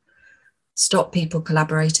which stop people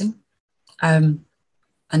collaborating and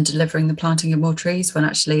delivering the planting of more trees, when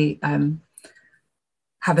actually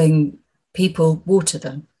having people water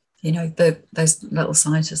them. You know, those little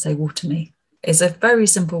signs that say "water me" is a very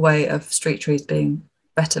simple way of street trees being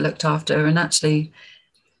better looked after, and actually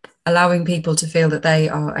allowing people to feel that they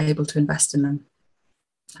are able to invest in them,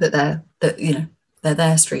 that they're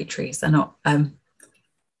their street trees. They're not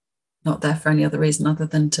there for any other reason other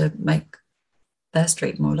than to make their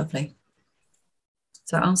street more lovely.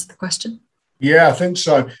 Does that answer the question? Yeah, I think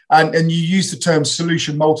so. And you used the term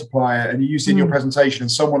solution multiplier, and you used it in your presentation,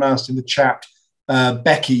 and someone asked in the chat,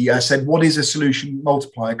 Becky said, what is a solution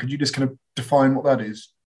multiplier? Could you just kind of define what that is?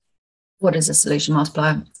 What is a solution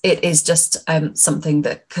multiplier? It is just something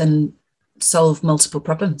that can solve multiple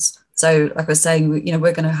problems. So like I was saying, we're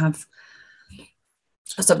going to have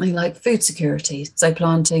something like food security. So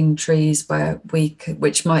planting trees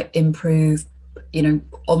which might improve,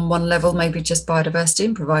 on one level, maybe just biodiversity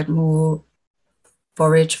and provide more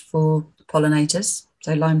forage for pollinators.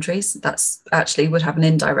 So lime trees, that's actually would have an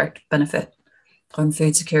indirect benefit on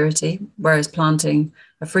food security, whereas planting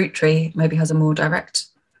a fruit tree maybe has a more direct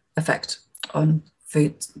effect on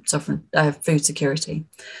food security.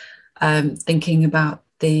 Thinking about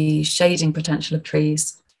the shading potential of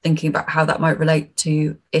trees, thinking about how that might relate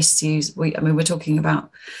to issues. We're talking about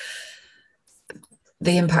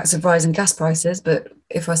the impacts of rising gas prices, but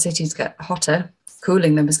if our cities get hotter,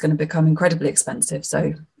 cooling them is going to become incredibly expensive.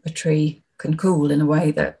 So a tree can cool in a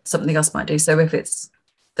way that something else might do. So if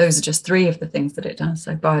those are just three of the things that it does.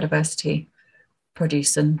 So biodiversity,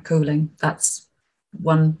 produce and cooling, that's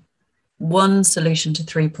one solution to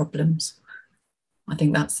three problems. I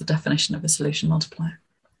think that's the definition of a solution multiplier.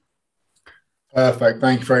 Perfect.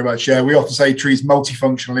 Thank you very much. Yeah, we often say trees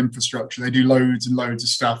multifunctional infrastructure. They do loads and loads of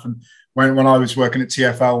stuff. And when I was working at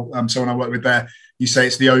TfL, someone I worked with there, you say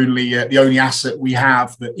it's the only asset we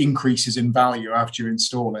have that increases in value after you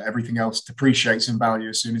install it. Everything else depreciates in value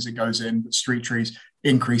as soon as it goes in, but street trees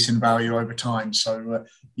increase in value over time. So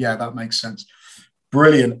yeah, that makes sense.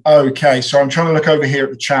 Brilliant. Okay, so I'm trying to look over here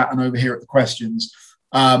at the chat and over here at the questions.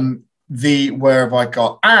 Where have I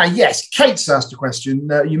got? Yes, Kate's asked a question.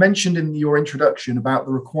 You mentioned in your introduction about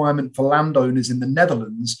the requirement for landowners in the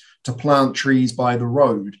Netherlands to plant trees by the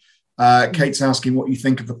road. Kate's asking what you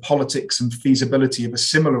think of the politics and feasibility of a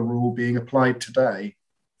similar rule being applied today.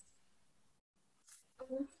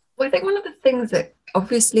 Well, I think one of the things that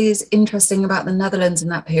obviously is interesting about the Netherlands in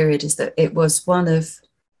that period is that it was one of,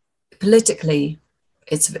 politically,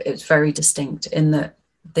 it's very distinct in that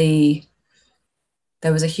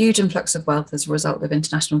there was a huge influx of wealth as a result of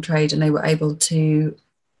international trade, and they were able to,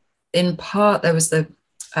 in part, there was the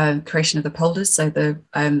creation of the polders, so the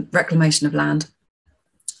reclamation of land.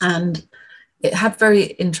 And it had very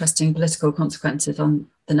interesting political consequences on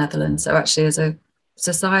the Netherlands. So actually, as a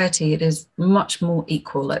society, it is much more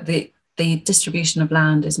equal. Like the distribution of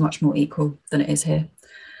land is much more equal than it is here.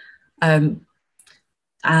 And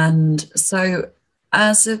so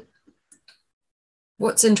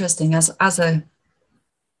what's interesting as a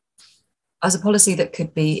policy that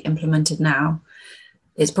could be implemented now,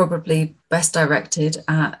 it's probably best directed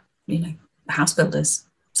at, house builders.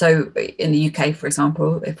 So in the UK, for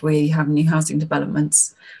example, if we have new housing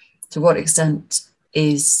developments, to what extent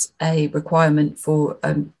is a requirement for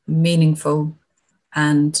a meaningful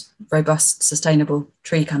and robust, sustainable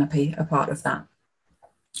tree canopy a part of that?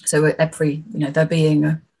 So there being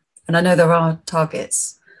and I know there are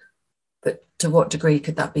targets, but to what degree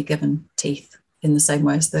could that be given teeth in the same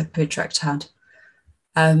way as the Utrecht had?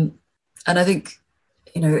 And I think,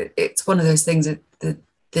 it's one of those things that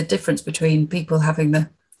the difference between people having the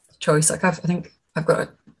choice, like I think I've got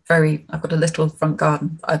a little front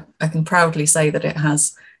garden. I can proudly say that it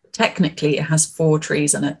has 4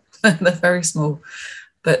 trees in it. They're very small,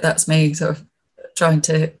 but that's me sort of trying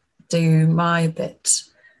to do my bit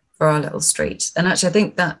for our little street. And actually, I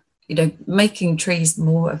think that, making trees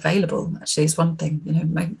more available actually is one thing.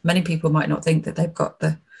 Many people might not think that they've got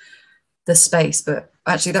the space, but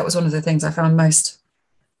actually that was one of the things I found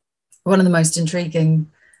one of the most intriguing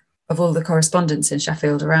of all the correspondence in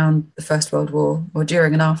Sheffield around the First World War, or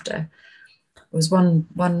during and after, was one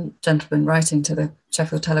gentleman writing to the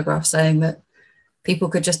Sheffield Telegraph saying that people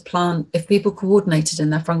could just plant, if people coordinated in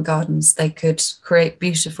their front gardens, they could create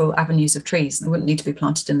beautiful avenues of trees. They wouldn't need to be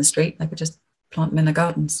planted in the street. They could just plant them in their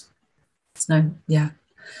gardens. So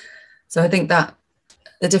I think that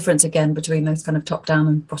the difference again between those kind of top down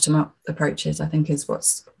and bottom up approaches, I think, is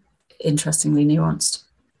what's interestingly nuanced.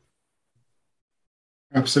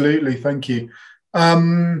 Absolutely, thank you.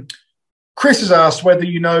 Chris has asked whether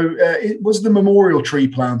was the memorial tree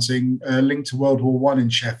planting linked to World War I in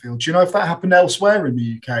Sheffield? Do you know if that happened elsewhere in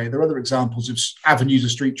the UK? Are there other examples of avenues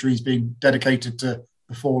of street trees being dedicated to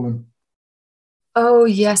the fallen? Oh,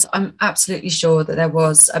 yes, I'm absolutely sure that there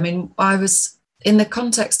was. I mean, I was, in the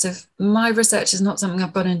context of my research, is not something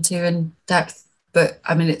I've gone into in depth, but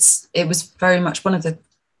I mean, it was very much one of the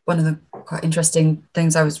quite interesting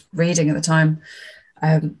things I was reading at the time.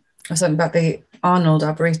 Was something about the Arnold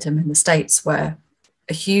Arboretum in the States, where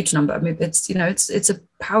a huge number, I mean, it's a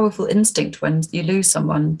powerful instinct when you lose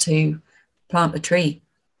someone to plant a tree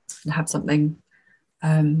and have something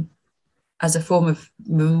as a form of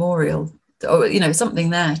memorial, or something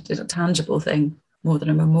there, a tangible thing more than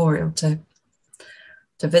a memorial to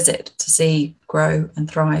visit, to see grow and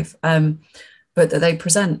thrive. But that they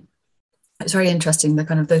present, it's very interesting, the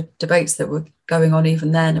kind of the debates that were going on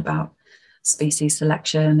even then about species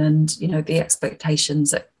selection and the expectations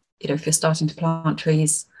that if you're starting to plant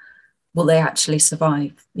trees, will they actually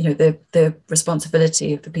survive? The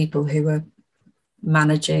responsibility of the people who are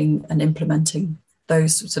managing and implementing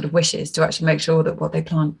those sort of wishes to actually make sure that what they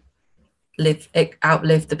plant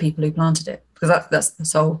outlive the people who planted it, because that's the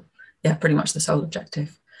sole, pretty much the sole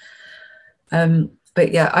objective. But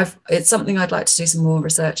it's something I'd like to do some more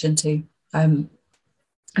research into. And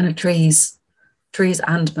trees, trees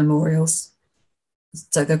and memorials.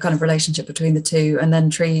 So the kind of relationship between the two, and then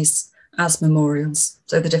trees as memorials.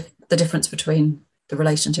 So the difference between the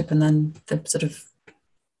relationship and then the sort of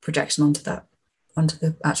projection onto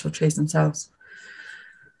the actual trees themselves.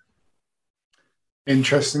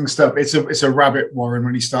 Interesting stuff. It's a rabbit warren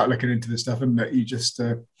when you start looking into this stuff, isn't it? You just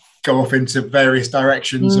go off into various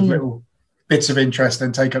directions of little bits of interest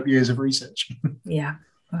and take up years of research. Yeah,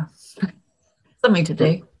 well, something to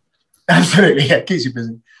do. Absolutely, yeah, keeps you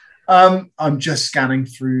busy. I'm just scanning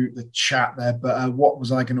through the chat there, but what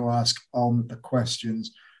was I going to ask on the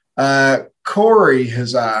questions? Corey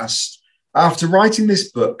has asked, after writing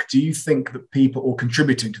this book, do you think that people, or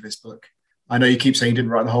contributing to this book, I know you keep saying you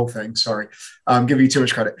didn't write the whole thing, sorry, I'm giving you too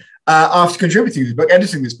much credit. After contributing to this book,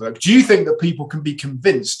 editing this book, do you think that people can be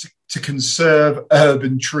convinced to conserve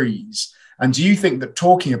urban trees? And do you think that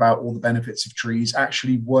talking about all the benefits of trees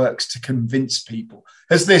actually works to convince people?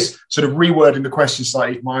 Has this, sort of rewording the question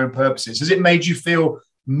slightly for my own purposes, has it made you feel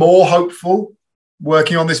more hopeful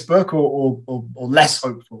working on this book, or less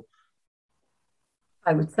hopeful?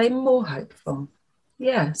 I would say more hopeful.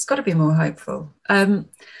 Yeah, it's got to be more hopeful.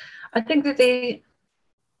 I think that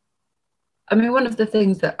one of the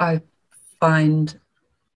things that I find,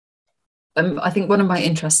 I think one of my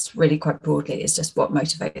interests really quite broadly is just what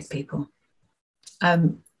motivates people.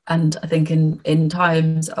 And I think in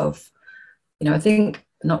times of, I think,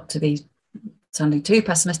 not to be sounding too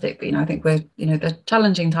pessimistic, but, I think we're, the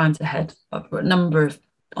challenging times ahead on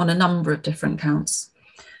a number of different counts.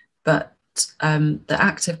 But the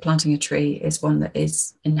act of planting a tree is one that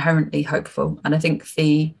is inherently hopeful. And I think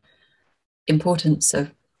the importance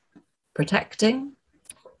of protecting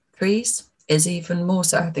trees is even more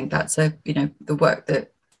so. I think that's the work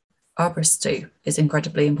that arborists do is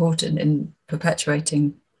incredibly important in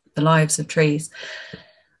perpetuating the lives of trees.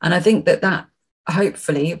 And I think that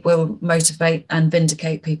hopefully will motivate and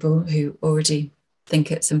vindicate people who already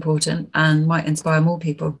think it's important, and might inspire more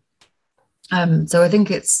people. So I think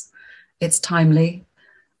it's timely,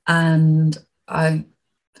 and I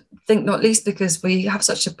think not least because we have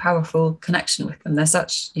such a powerful connection with them. They're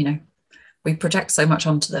such, we project so much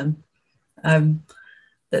onto them,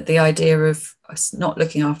 that the idea of us not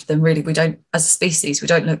looking after them, really, we don't, as a species, we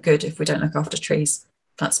don't look good if we don't look after trees.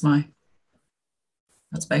 That's maybe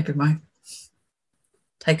my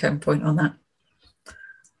take-home point on that.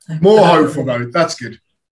 So, more hopeful though, that's good.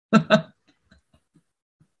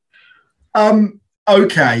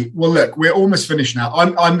 Okay, well, look, we're almost finished now.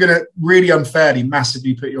 I'm going to really unfairly,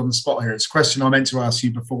 massively put you on the spot here. It's a question I meant to ask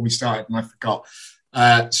you before we started and I forgot.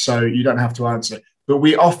 So you don't have to answer. But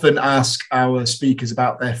we often ask our speakers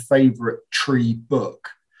about their favourite tree book.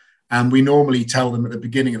 And we normally tell them at the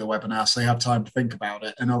beginning of the webinar so they have time to think about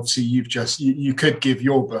it. And obviously you could give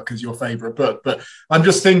your book as your favourite book. But I'm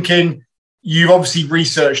just thinking, you've obviously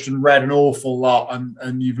researched and read an awful lot,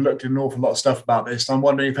 and you've looked at an awful lot of stuff about this. I'm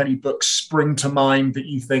wondering if any books spring to mind that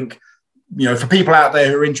you think, for people out there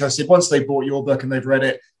who are interested, once they've bought your book and they've read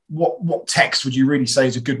it, what text would you really say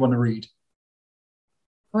is a good one to read?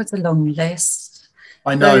 Oh, it's a long list.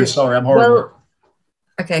 I know, sorry, I'm horrible. Well,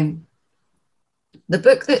 okay. The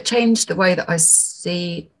book that changed the way that I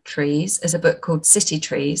see trees is a book called City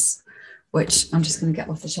Trees, which I'm just going to get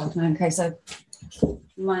off the shelf now in case I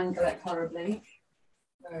mangle it horribly.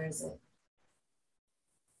 Where is it?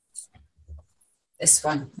 This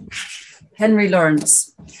one. Henry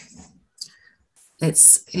Lawrence.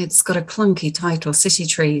 It's got a clunky title, City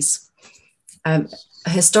Trees. A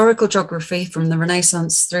historical geography from the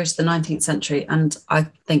Renaissance through to the 19th century. And I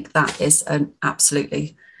think that is an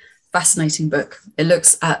absolutely fascinating book. It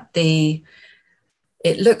looks at the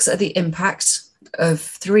impact of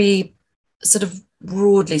three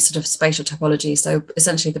broadly spatial typology. So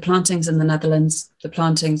essentially the plantings in the Netherlands, the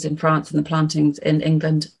plantings in France, and the plantings in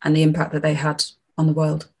England, and the impact that they had on the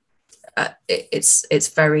world. It's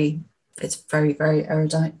very, very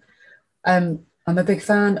erudite. I'm a big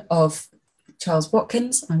fan of Charles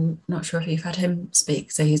Watkins. I'm not sure if you've had him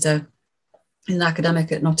speak. So he's an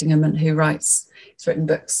academic at Nottingham and he's written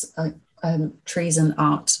books like Trees and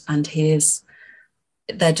Art, and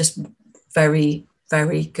they're just very,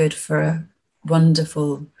 very good for a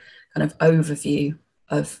wonderful kind of overview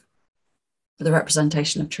of the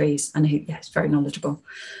representation of trees, and he's very knowledgeable.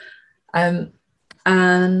 And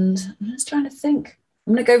I'm just trying to think.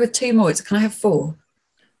 I'm going to go with two more. Can I have four?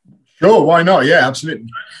 Sure, why not? Yeah,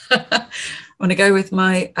 absolutely. I'm going to go with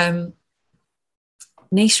my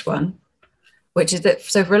niche one, which is that.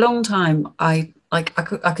 So for a long time, I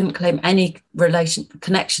couldn't claim any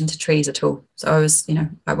connection to trees at all. So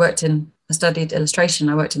I studied illustration,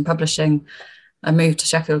 I worked in publishing, I moved to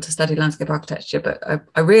Sheffield to study landscape architecture, but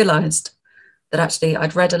I realised that actually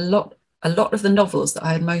I'd read a lot of the novels that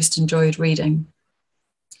I had most enjoyed reading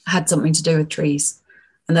had something to do with trees,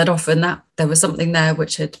 and that often that there was something there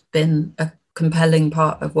which had been a compelling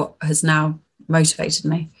part of what has now motivated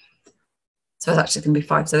me. So it's actually going to be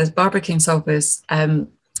 5. So there's Barbara Kingsolver's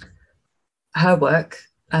her work,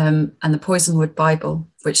 and the Poisonwood Bible,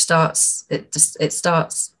 which starts the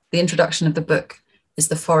introduction of the book is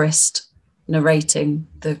the forest narrating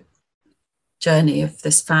the journey of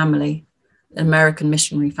this family, an American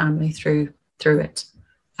missionary family through it,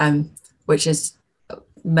 which is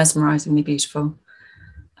mesmerizingly beautiful.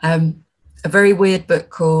 A very weird book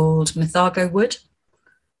called Mythago Wood,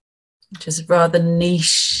 which is rather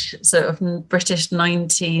niche, sort of British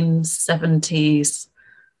 1970s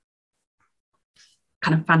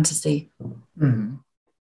kind of fantasy. Mm-hmm.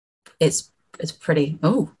 It's pretty.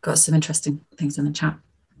 Oh, got some interesting things in the chat.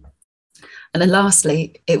 And then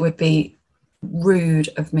lastly, it would be rude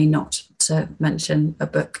of me not to mention a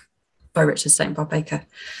book by Richard St. Bob Baker.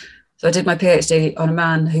 So I did my PhD on a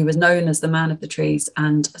man who was known as the man of the trees.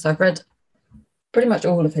 And so I've read pretty much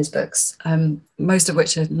all of his books, most of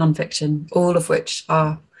which are nonfiction, all of which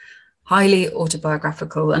are highly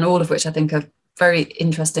autobiographical, and all of which I think are very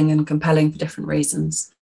interesting and compelling for different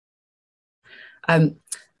reasons.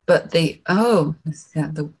 But the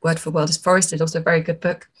Word for World is Forest is also a very good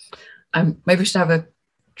book. Maybe we should have a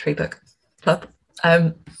tree book club.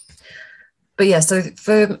 But yeah, so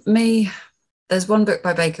for me, there's one book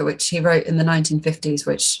by Baker which he wrote in the 1950s,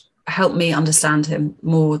 which helped me understand him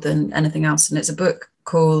more than anything else. And it's a book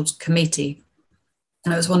called Humidity.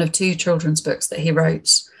 And it was one of 2 children's books that he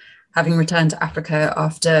wrote, having returned to Africa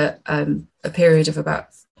after a period of about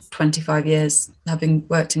 25 years, having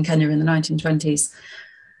worked in Kenya in the 1920s.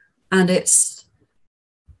 And it's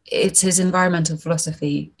his environmental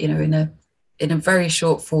philosophy, you know, in a very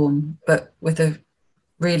short form, but with a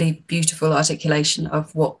really beautiful articulation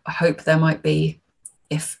of what hope there might be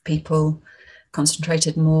if people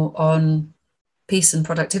concentrated more on peace and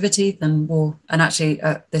productivity than war. And actually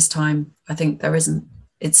at this time, I think there isn't.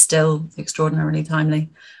 It's still extraordinarily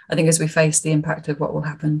timely. I think as we face the impact of what will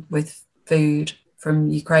happen with food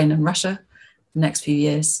from Ukraine and Russia the next few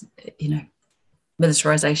years, you know,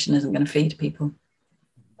 militarization isn't going to feed people.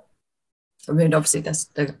 I mean, obviously there's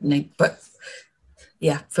the need, but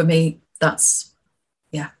yeah, for me, that's,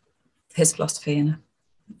 his philosophy in a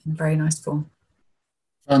very nice form.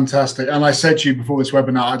 Fantastic. And I said to you before this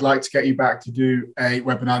webinar, I'd like to get you back to do a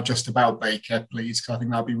webinar just about Baker, please, because I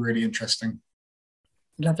think that'd be really interesting.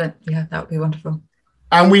 Love it. Yeah, that would be wonderful.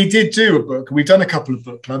 And we did do a book. We've done a couple of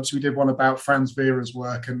book clubs. We did one about Franz Vera's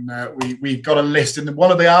work, and we got a list. In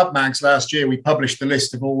one of the art mags last year, we published the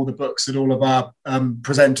list of all the books that all of our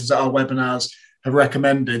presenters at our webinars have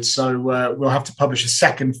recommended. So we'll have to publish a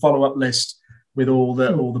second follow-up list with all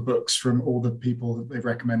the books from all the people that they've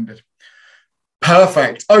recommended.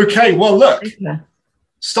 Perfect. Okay, well, look,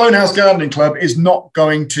 Stonehouse Gardening Club is not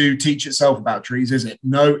going to teach itself about trees, is it?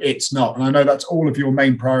 No, it's not. And I know that's all of your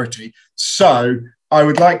main priority. So I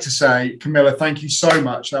would like to say, Camilla, thank you so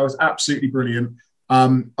much. That was absolutely brilliant.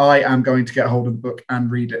 I am going to get hold of the book and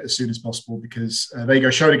read it as soon as possible, because there you go.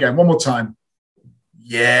 Show it again. One more time.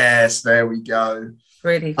 Yes, there we go.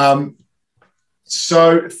 Really.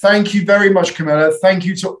 So thank you very much, Camilla. Thank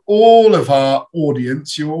you to all of our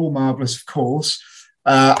audience. You're all marvellous, of course.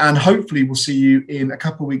 And hopefully we'll see you in a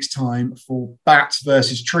couple of weeks' time for bats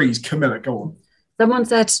versus trees. Camilla, go on. Someone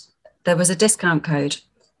said there was a discount code.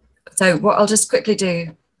 So what I'll just quickly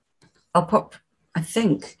do, I'll pop, I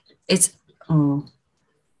think it's,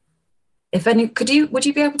 if any, would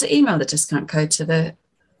you be able to email the discount code to the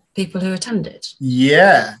people who attended?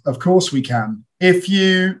 Yeah, of course we can. Have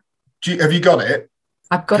you got it?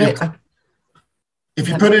 I've got it. If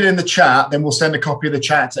you put it in the chat, then we'll send a copy of the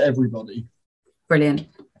chat to everybody. Brilliant.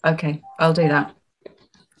 Okay, I'll do that.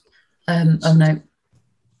 Oh no,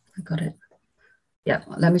 I got it. Yeah,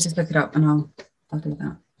 let me just look it up and I'll do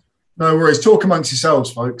that. No worries. Talk amongst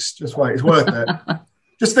yourselves, folks. Just wait. It's worth it.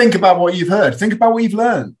 Just think about what you've heard. Think about what you've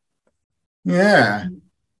learned. Yeah.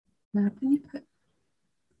 No, can you put?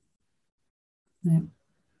 No.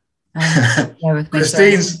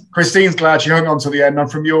 Christine's glad she hung on to the end. I'm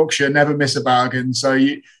from Yorkshire, never miss a bargain. So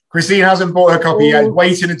Christine hasn't bought her copy yet,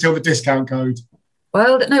 waiting until the discount code.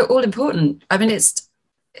 Well, no, all important. I mean, it's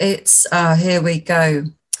here we go.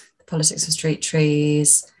 The Politics of Street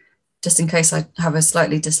Trees. Just in case I have a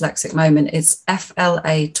slightly dyslexic moment, it's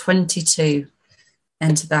FLA 22.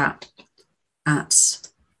 Enter that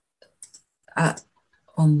there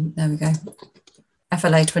we go.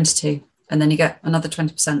 FLA 22. And then you get another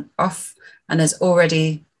 20% off, and there's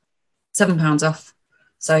already £7 off.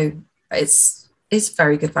 So it's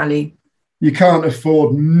very good value. You can't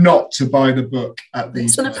afford not to buy the book at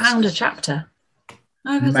these prices. It's £1 a chapter.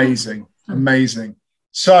 Amazing, amazing.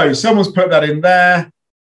 So someone's put that in there.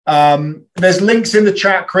 There's links in the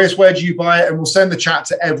chat, Chris. Where do you buy it? And we'll send the chat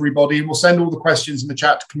to everybody, and we'll send all the questions in the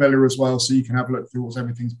chat to Camilla as well, so you can have a look through what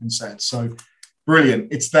everything's been said. So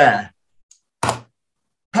brilliant, it's there.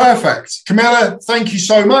 Perfect. Camilla, thank you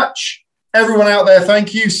so much. Everyone out there,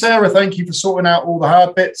 thank you. Sarah, thank you for sorting out all the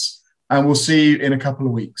hard bits, and we'll see you in a couple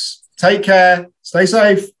of weeks. Take care. Stay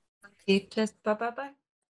safe. Thank you. Just bye.